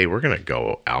be like, hey, we're going to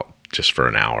go out just for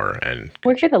an hour. And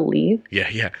we're going to leave. Yeah,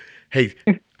 yeah. Hey,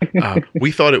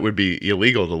 we thought it would be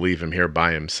illegal to leave him here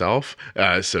by himself.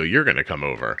 So you're going to come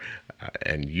over.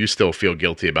 And you still feel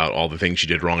guilty about all the things you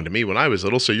did wrong to me when I was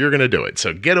little. So you're going to do it.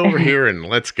 So get over here and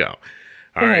let's go.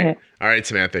 All right. All right,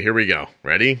 Samantha, here we go.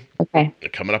 Ready? Okay. You're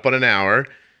coming up on an hour.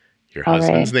 Your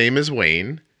husband's name is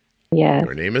Wayne. Yes.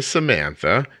 Your name is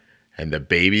Samantha. And the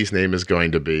baby's name is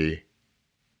going to be?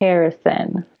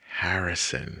 Harrison.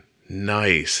 Harrison.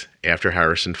 Nice. After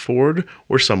Harrison Ford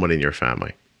or someone in your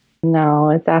family? No,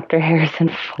 it's after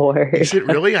Harrison Ford. Is it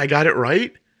really? I got it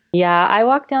right? Yeah, I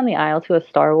walked down the aisle to a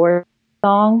Star Wars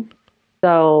song.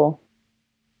 So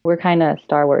we're kind of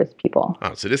Star Wars people.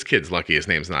 Oh, so this kid's lucky his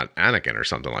name's not Anakin or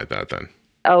something like that then.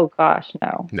 Oh, gosh,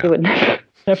 no. He would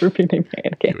never be named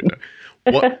Anakin.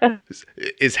 What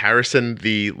is Harrison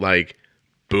the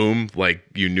boom, like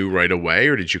you knew right away,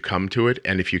 or did you come to it?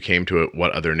 And if you came to it,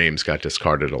 what other names got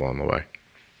discarded along the way?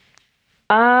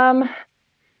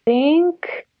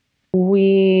 Think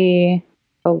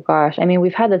oh gosh, I mean,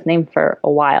 we've had this name for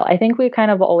a while. I think we kind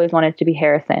of always wanted to be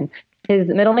Harrison. His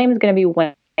middle name is going to be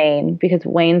Wayne because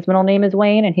Wayne's middle name is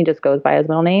Wayne and he just goes by his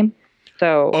middle name.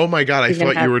 So, oh my God, I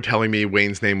thought you were telling me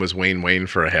Wayne's name was Wayne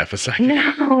for a half a second.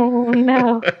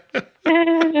 No.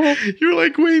 You're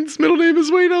like, Wayne's middle name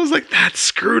is Wayne. I was like, that's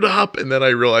screwed up. And then I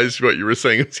realized what you were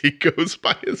saying is he goes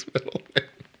by his middle name.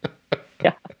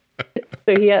 Yeah.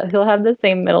 So he'll have the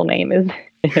same middle name as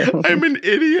him. I'm an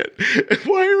idiot.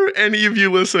 Why are any of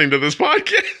you listening to this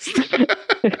podcast?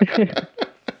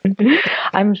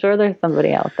 I'm sure there's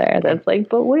somebody out there that's like,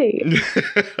 but wait.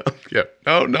 Yeah.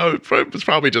 No, it was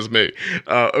probably just me.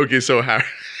 Okay, so Harry.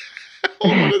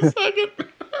 Hold on a second.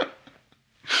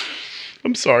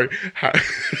 I'm sorry.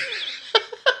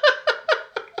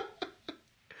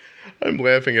 I'm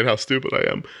laughing at how stupid I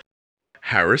am.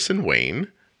 Harrison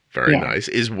Wayne. Very nice.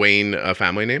 Is Wayne a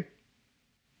family name?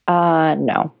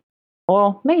 No.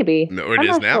 Well, maybe. No, it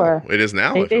is now. Sure. It is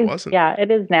now if it wasn't. Yeah,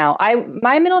 it is now.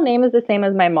 My middle name is the same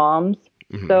as my mom's.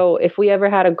 Mm-hmm. So if we ever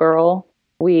had a girl,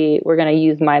 we were going to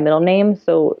use my middle name.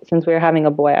 So since we were having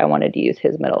a boy, I wanted to use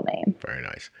his middle name. Very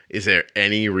nice. Is there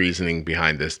any reasoning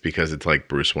behind this? Because it's like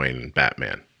Bruce Wayne and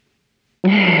Batman.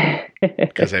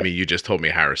 Because, I mean, you just told me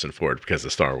Harrison Ford because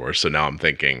of Star Wars. So now I'm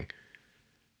thinking.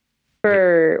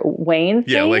 For Wayne's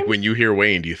name? Like when you hear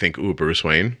Wayne, do you think, ooh, Bruce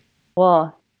Wayne?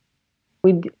 Well,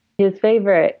 his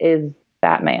favorite is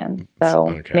Batman.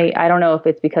 So I don't know if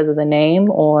it's because of the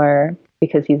name or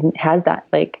because he has that,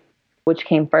 which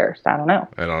came first. I don't know.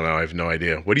 I have no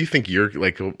idea. What do you think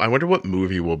I wonder what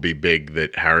movie will be big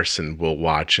that Harrison will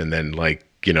watch and then 20.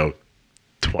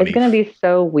 It's going to be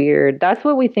so weird. That's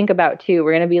what we think about too.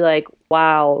 We're going to be like,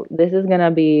 wow, this is going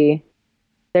to be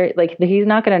there. He's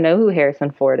not going to know who Harrison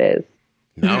Ford is.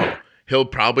 No, he'll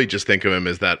probably just think of him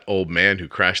as that old man who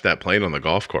crashed that plane on the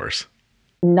golf course.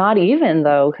 Not even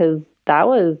though, because that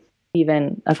was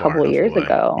even a couple of years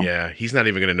ago. Yeah, he's not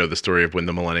even going to know the story of when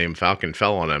the Millennium Falcon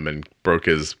fell on him and break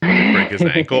his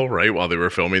ankle, right, while they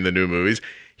were filming the new movies.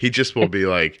 He just will be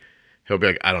like, he'll be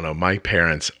like, I don't know, my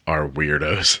parents are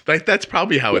weirdos. That's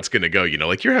probably how it's going to go,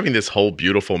 you're having this whole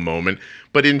beautiful moment,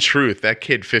 but in truth, that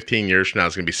kid 15 years from now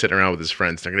is going to be sitting around with his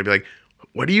friends. They're going to be like,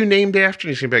 what are you named after?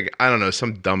 And he's going to be like, I don't know,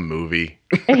 some dumb movie.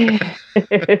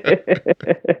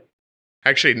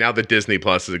 Actually, now that Disney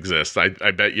Plus exists, I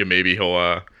bet you maybe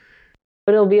he'll...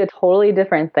 But it'll be a totally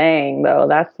different thing, though.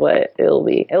 That's what it'll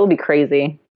be. It'll be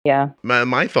crazy. Yeah.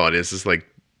 My thought is like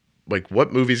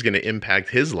what movie's going to impact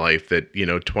his life that,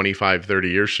 25, 30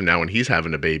 years from now when he's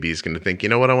having a baby, he's going to think, you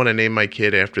know what, I want to name my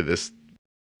kid after this.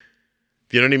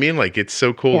 You know what I mean? It's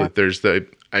so cool that there's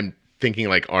I'm thinking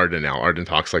like Arden now. Arden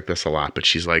talks like this a lot, but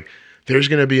she's like, there's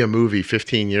going to be a movie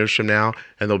 15 years from now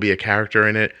and there'll be a character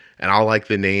in it and I'll like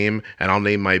the name and I'll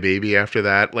name my baby after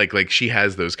that. Like she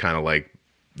has those kind of like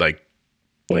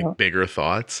bigger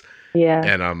thoughts. Yeah.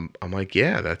 And I'm like,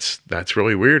 yeah, that's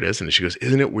really weird, isn't it? She goes,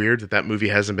 isn't it weird that movie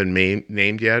hasn't been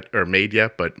named yet or made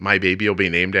yet, but my baby will be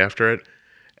named after it?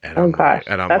 And gosh.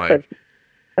 That's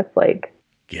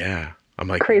yeah. I'm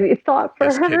like, crazy thought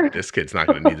for her. This kid's not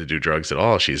going to need to do drugs at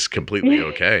all. She's completely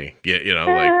okay.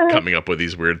 Coming up with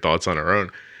these weird thoughts on her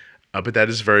own. But that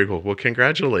is very cool. Well,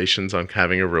 congratulations on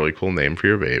having a really cool name for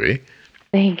your baby.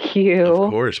 Thank you.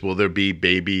 Of course. Will there be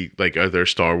are there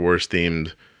Star Wars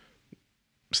themed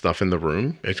stuff in the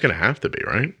room? It's going to have to be,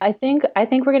 right? I think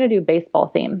we're going to do baseball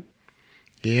theme.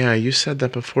 Yeah, you said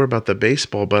that before about the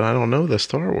baseball, but I don't know the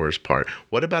Star Wars part.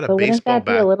 What about a baseball bat? Wouldn't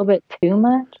that be a little bit too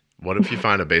much? What if you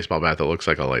find a baseball bat that looks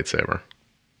like a lightsaber?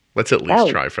 Let's at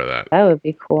least try for that. That would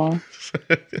be cool.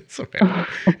 Samantha,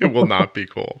 it will not be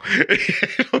cool.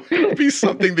 It'll be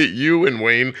something that you and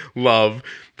Wayne love.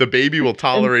 The baby will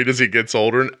tolerate as he gets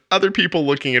older, and other people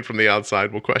looking in from the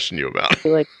outside will question you about it. Be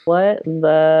like, what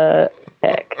the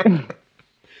heck?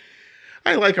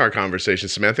 I like our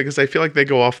conversations, Samantha, because I feel like they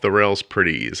go off the rails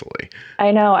pretty easily. I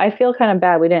know. I feel kind of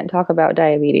bad we didn't talk about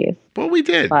diabetes. Well, we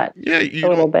did. But yeah, a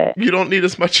little bit. You don't need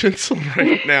as much insulin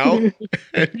right now,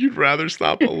 and you'd rather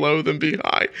stop at low than be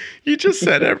high. You just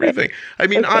said everything. I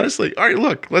mean, okay. Honestly, all right,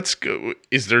 look, let's go.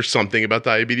 Is there something about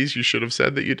diabetes you should have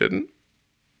said that you didn't?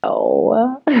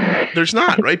 Oh. There's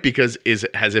not, right? Because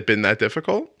has it been that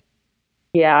difficult?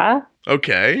 Yeah.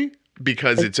 Okay.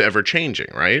 Because it's ever changing,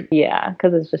 right? Yeah,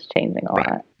 because it's just changing a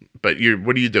lot. But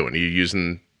what are you doing? Are you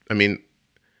using, I mean,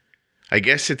 I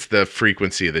guess it's the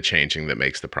frequency of the changing that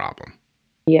makes the problem.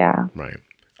 Yeah. Right.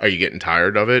 Are you getting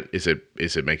tired of it? Is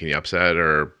it making you upset,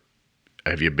 or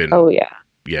have you been? Oh, yeah.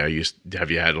 Yeah. Have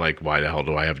you had like, why the hell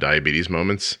do I have diabetes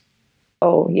moments?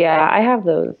 Oh, yeah. I have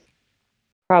those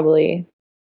probably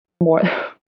more.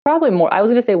 I was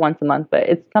going to say once a month,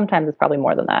 but sometimes it's probably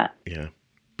more than that. Yeah.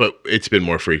 But it's been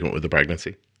more frequent with the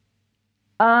pregnancy?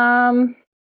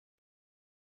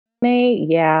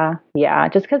 Yeah.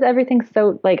 Just because everything's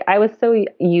so, like, I was so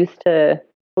used to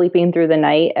sleeping through the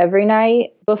night every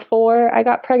night before I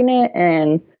got pregnant,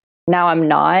 and now I'm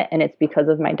not, and it's because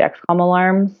of my Dexcom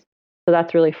alarms. So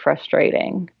that's really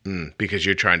frustrating. Because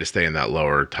you're trying to stay in that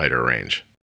lower, tighter range.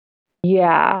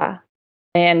 Yeah.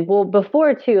 And, well,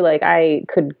 before, too, like, I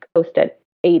could coast at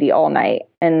 80 all night,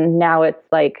 and now it's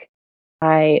like,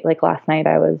 last night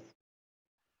I was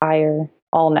higher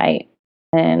all night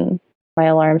and my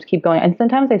alarms keep going. And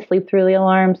sometimes I sleep through the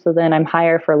alarm, so then I'm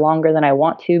higher for longer than I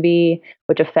want to be,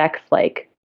 which affects like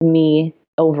me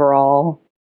overall.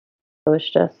 So it's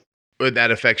just. But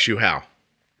that affects you how?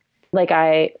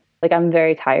 I'm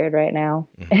very tired right now.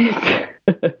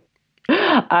 Mm-hmm.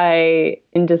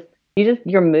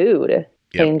 Your mood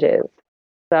changes.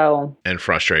 So. And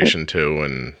frustration too.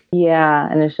 And.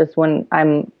 Yeah. And it's just when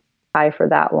I'm high for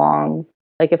that long,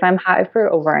 like if I'm high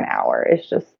for over an hour, it's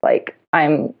just like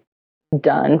I'm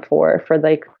done for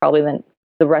like probably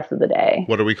the rest of the day.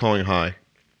 What are we calling high?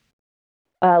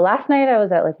 Last night I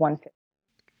was at like 150.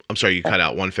 I'm sorry, you cut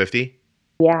out 150?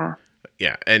 Yeah.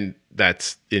 Yeah, and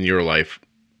that's in your life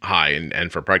high,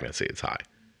 and for pregnancy it's high.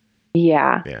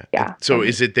 Yeah. So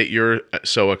is it that you're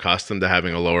so accustomed to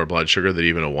having a lower blood sugar that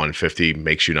even a 150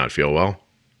 makes you not feel well?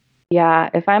 Yeah,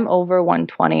 if I'm over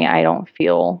 120, I don't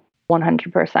feel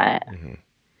 100%. Mm-hmm.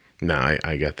 No,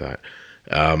 I get that.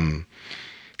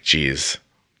 Geez,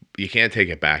 you can't take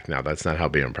it back now. That's not how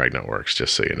being pregnant works.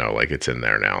 Just so you know, like it's in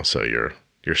there now, so you're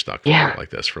stuck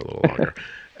like this for a little longer.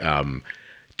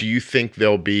 Do you think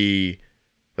there'll be,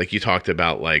 like you talked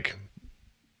about, like,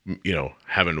 you know,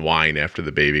 having wine after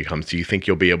the baby comes? Do you think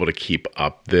you'll be able to keep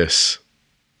up this,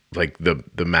 like the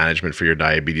management for your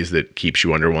diabetes that keeps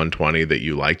you under 120 that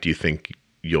you like? Do you think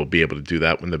you'll be able to do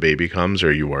that when the baby comes? Or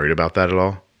are you worried about that at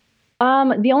all?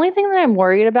 The only thing that I'm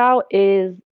worried about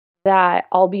is that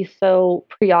I'll be so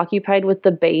preoccupied with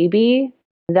the baby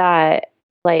that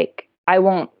like I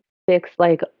won't fix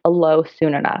like a low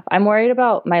soon enough. I'm worried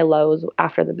about my lows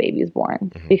after the baby's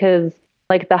born, mm-hmm. because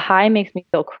like the high makes me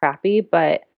feel crappy,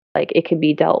 but like it could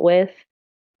be dealt with.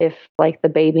 If like the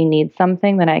baby needs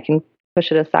something, then I can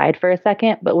push it aside for a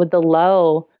second. But with the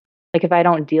low, like if I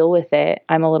don't deal with it,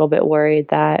 I'm a little bit worried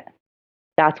that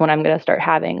that's when I'm going to start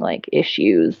having like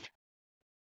issues.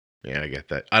 Yeah, I get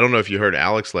that. I don't know if you heard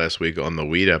Alex last week on the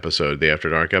weed episode, the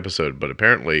After Dark episode, but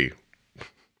apparently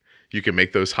you can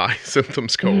make those high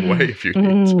symptoms go away if you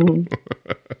need to.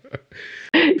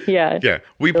 Yeah. Yeah.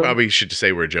 We probably should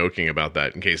say we're joking about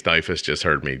that in case Dyfus just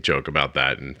heard me joke about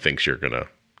that and thinks you're going to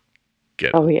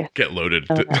get loaded.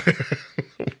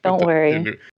 Don't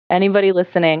worry. Anybody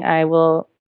listening, I will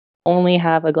only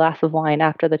have a glass of wine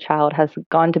after the child has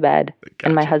gone to bed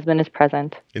and my husband is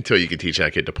present. Until you can teach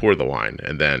that kid to pour the wine,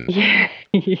 and then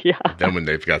then when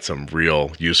they've got some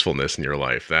real usefulness in your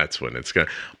life, that's when it's gonna.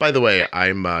 By the way,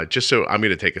 I'm going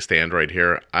to take a stand right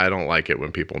here. I don't like it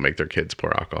when people make their kids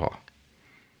pour alcohol.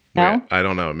 No, yeah, I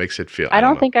don't know. It makes it feel. I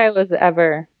don't think I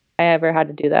ever had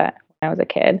to do that when I was a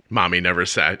kid. Mommy never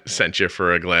sent you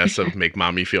for a glass of make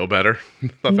mommy feel better?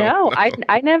 No, I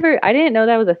didn't know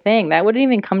that was a thing. That wouldn't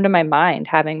even come to my mind,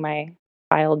 having my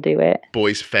child do it.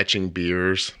 Boys fetching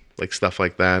beers, like stuff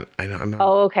like that. I know.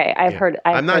 Oh, okay. I've heard.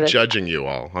 I'm not judging you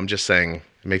all. I'm just saying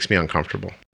it makes me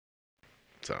uncomfortable.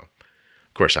 So,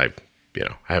 of course, I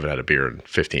haven't had a beer in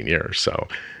 15 years. So,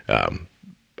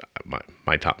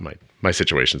 my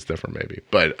situation's different maybe,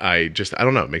 but I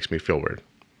don't know. It makes me feel weird.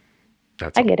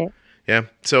 I get it. Yeah.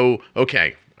 So,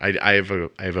 okay. I have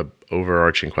a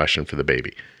overarching question for the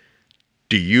baby.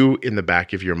 Do you, in the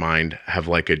back of your mind, have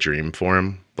like a dream for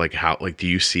him? Like how, like, do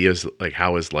you see as like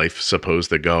how is life supposed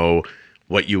to go?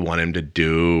 What you want him to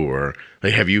do, or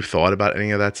like, have you thought about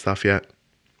any of that stuff yet?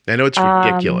 I know it's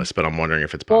ridiculous, but I'm wondering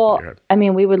if it's popping in your head. I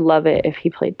mean, we would love it if he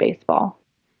played baseball.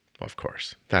 Of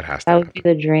course, that has to That would happen.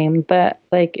 be the dream. But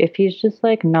like, if he's just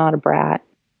like not a brat,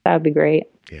 that would be great.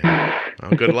 Yeah.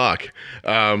 Well, good luck.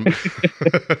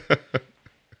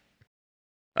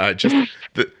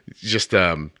 Just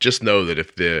know that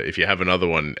if you have another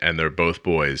one and they're both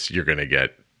boys,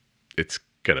 it's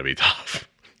gonna be tough.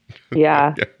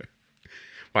 Yeah.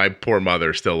 My poor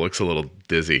mother still looks a little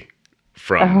dizzy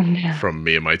from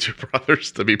me and my two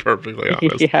brothers, to be perfectly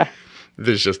honest. Yeah.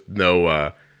 There's just no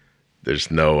I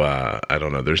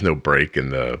don't know, there's no break in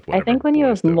the I think when you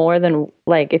have more than,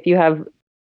 like, if you have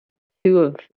two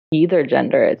of either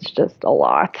gender, it's just a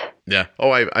lot. Yeah.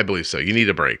 Oh, I believe so. You need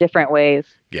a break. Different ways.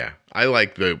 Yeah. I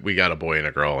like we got a boy and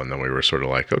a girl, and then we were sort of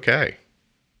like, okay,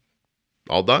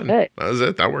 all done. Good. That was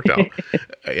it. That worked out.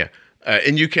 Yeah.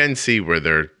 And you can see where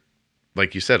they're,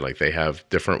 like you said, like they have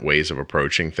different ways of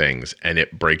approaching things, and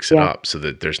it breaks it up so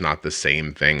that there's not the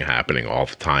same thing happening all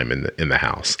the time in the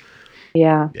house.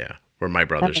 Yeah. Yeah. Where my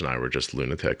brothers and I were just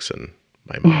lunatics, and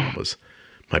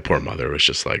my poor mother was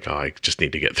just like, oh, I just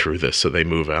need to get through this so they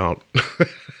move out.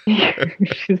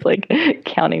 She's like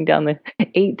counting down the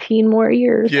 18 more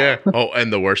years. Yeah. Oh,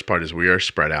 and the worst part is we are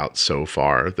spread out so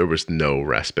far. There was no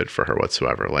respite for her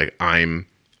whatsoever. Like I'm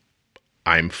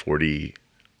 40.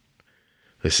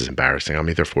 This is embarrassing. I'm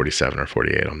either 47 or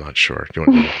 48. I'm not sure. Do you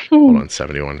want to hold on?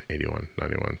 71, 81,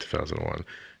 91, 2001.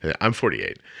 I'm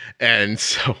 48. And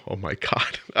so, oh my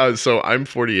God. So I'm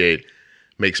 48,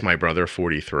 makes my brother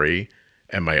 43,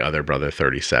 and my other brother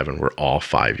 37. We're all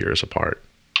 5 years apart.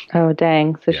 Oh,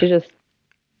 dang. So she just,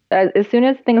 as soon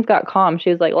as things got calm,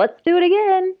 she was like, let's do it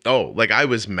again. Oh, like I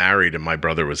was married and my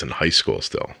brother was in high school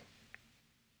still.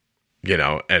 You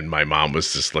know, and my mom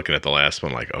was just looking at the last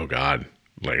one like, oh God,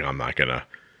 like I'm not gonna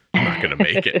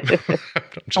make it.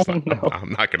 I'm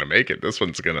not gonna make it. This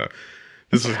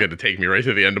is gonna take me right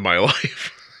to the end of my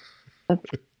life.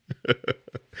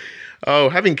 Oh,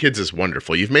 having kids is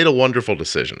wonderful. You've made a wonderful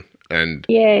decision, and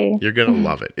yay, you're gonna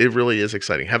love it. It really is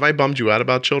exciting. Have I bummed you out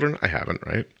about children? I haven't,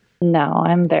 right? No,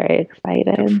 I'm very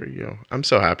excited. Good for you. I'm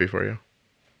so happy for you.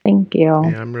 Thank you.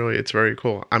 Yeah, it's very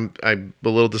cool. I'm a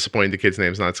little disappointed the kid's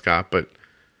name's not Scott, but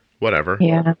whatever.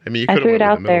 Yeah. I mean, you could have threw went it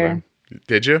with out the middle there. name.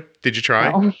 Did you? Did you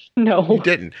try? No. You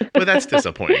didn't. But that's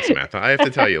disappointing, Samantha. I have to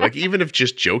tell you, like, even if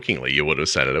just jokingly you would have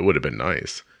said it, it would have been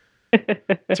nice.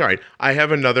 It's all right. I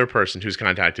have another person who's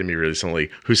contacted me recently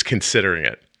who's considering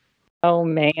it. Oh,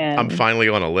 man. I'm finally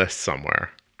on a list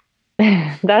somewhere.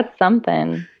 That's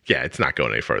something. Yeah, it's not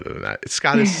going any further than that.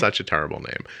 Scott is such a terrible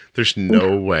name. There's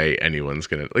no way anyone's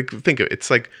going to, like, think of it. It's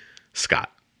like Scott.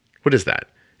 What is that?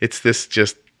 It's this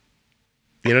just,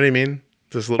 you know what I mean?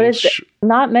 This little.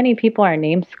 Not many people are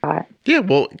named Scott. Yeah,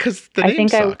 well, because the name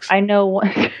sucks. I know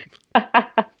one.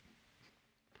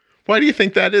 Why do you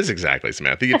think that is exactly,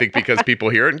 Samantha? You think because people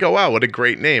hear it and go, wow, what a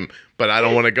great name, but I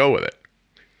don't want to go with it.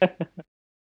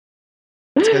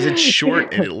 It's because it's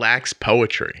short and it lacks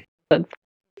poetry.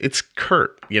 It's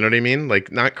Kurt, you know what I mean?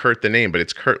 Like, not Kurt the name, but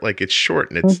it's Kurt, like, it's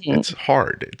short and it's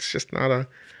hard. It's just not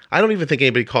I don't even think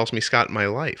anybody calls me Scott in my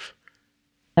life.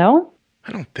 No?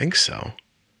 I don't think so.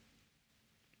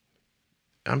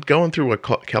 I'm going through what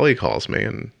Kelly calls me,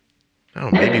 and I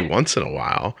don't know, maybe once in a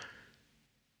while.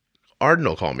 Arden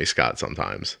will call me Scott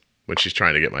sometimes when she's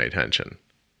trying to get my attention.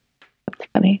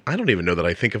 That's funny. I don't even know that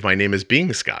I think of my name as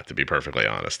being Scott, to be perfectly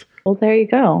honest. Well, there you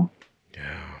go.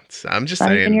 Yeah, I'm just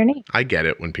Not even your saying, name. I get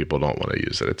it when people don't want to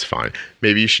use it. It's fine.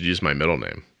 Maybe you should use my middle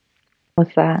name.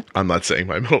 What's that? I'm not saying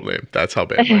my middle name. That's how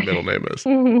bad my middle name is.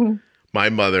 My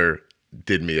mother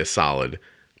did me a solid.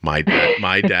 My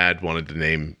dad wanted to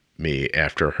name me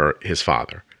after his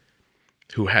father,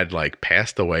 who had like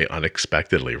passed away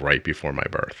unexpectedly right before my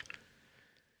birth.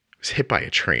 He was hit by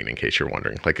a train, in case you're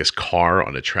wondering, like his car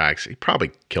on the tracks. He probably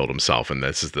killed himself, and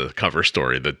this is the cover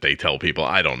story that they tell people.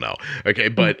 I don't know. Okay,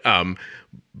 but I'm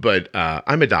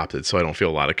adopted, so I don't feel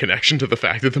a lot of connection to the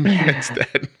fact that the man's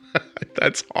dead.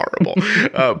 That's horrible.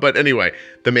 But anyway,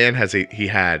 the man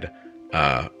had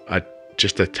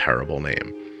just a terrible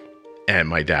name, and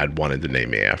my dad wanted to name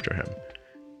me after him.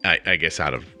 I guess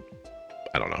out of,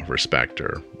 I don't know, respect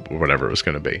or whatever it was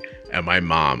going to be. And my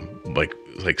mom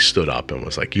like stood up and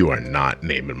was like, "You are not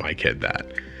naming my kid that."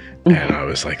 And I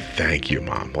was like, "Thank you,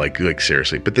 Mom." Like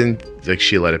seriously. But then like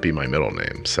she let it be my middle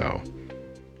name, so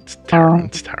it's terrible.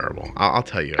 It's terrible. I'll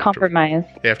tell you. Compromise.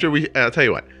 I'll tell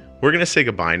you what. We're gonna say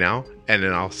goodbye now, and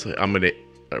then I'm gonna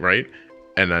right,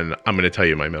 and then I'm gonna tell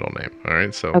you my middle name. All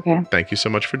right. So thank you so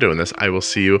much for doing this. I will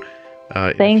see you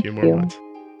in a few more months.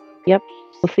 Yep.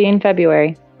 We'll see you in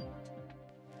February.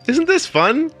 Isn't this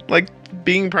fun? Like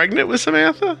being pregnant with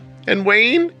Samantha and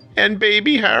Wayne and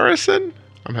baby Harrison.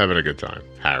 I'm having a good time.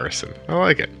 Harrison. I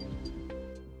like it.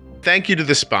 Thank you to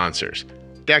the sponsors,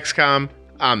 Dexcom,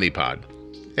 Omnipod,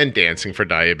 and Dancing for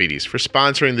Diabetes for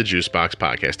sponsoring the Juicebox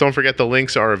podcast. Don't forget the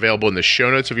links are available in the show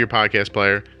notes of your podcast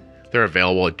player. They're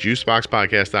available at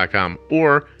juiceboxpodcast.com,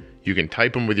 or you can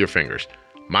type them with your fingers.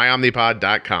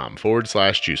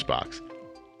 myomnipod.com/juicebox.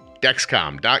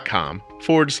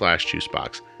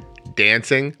 Dexcom.com/juicebox.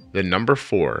 Dancing,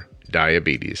 4,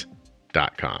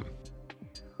 diabetes.com.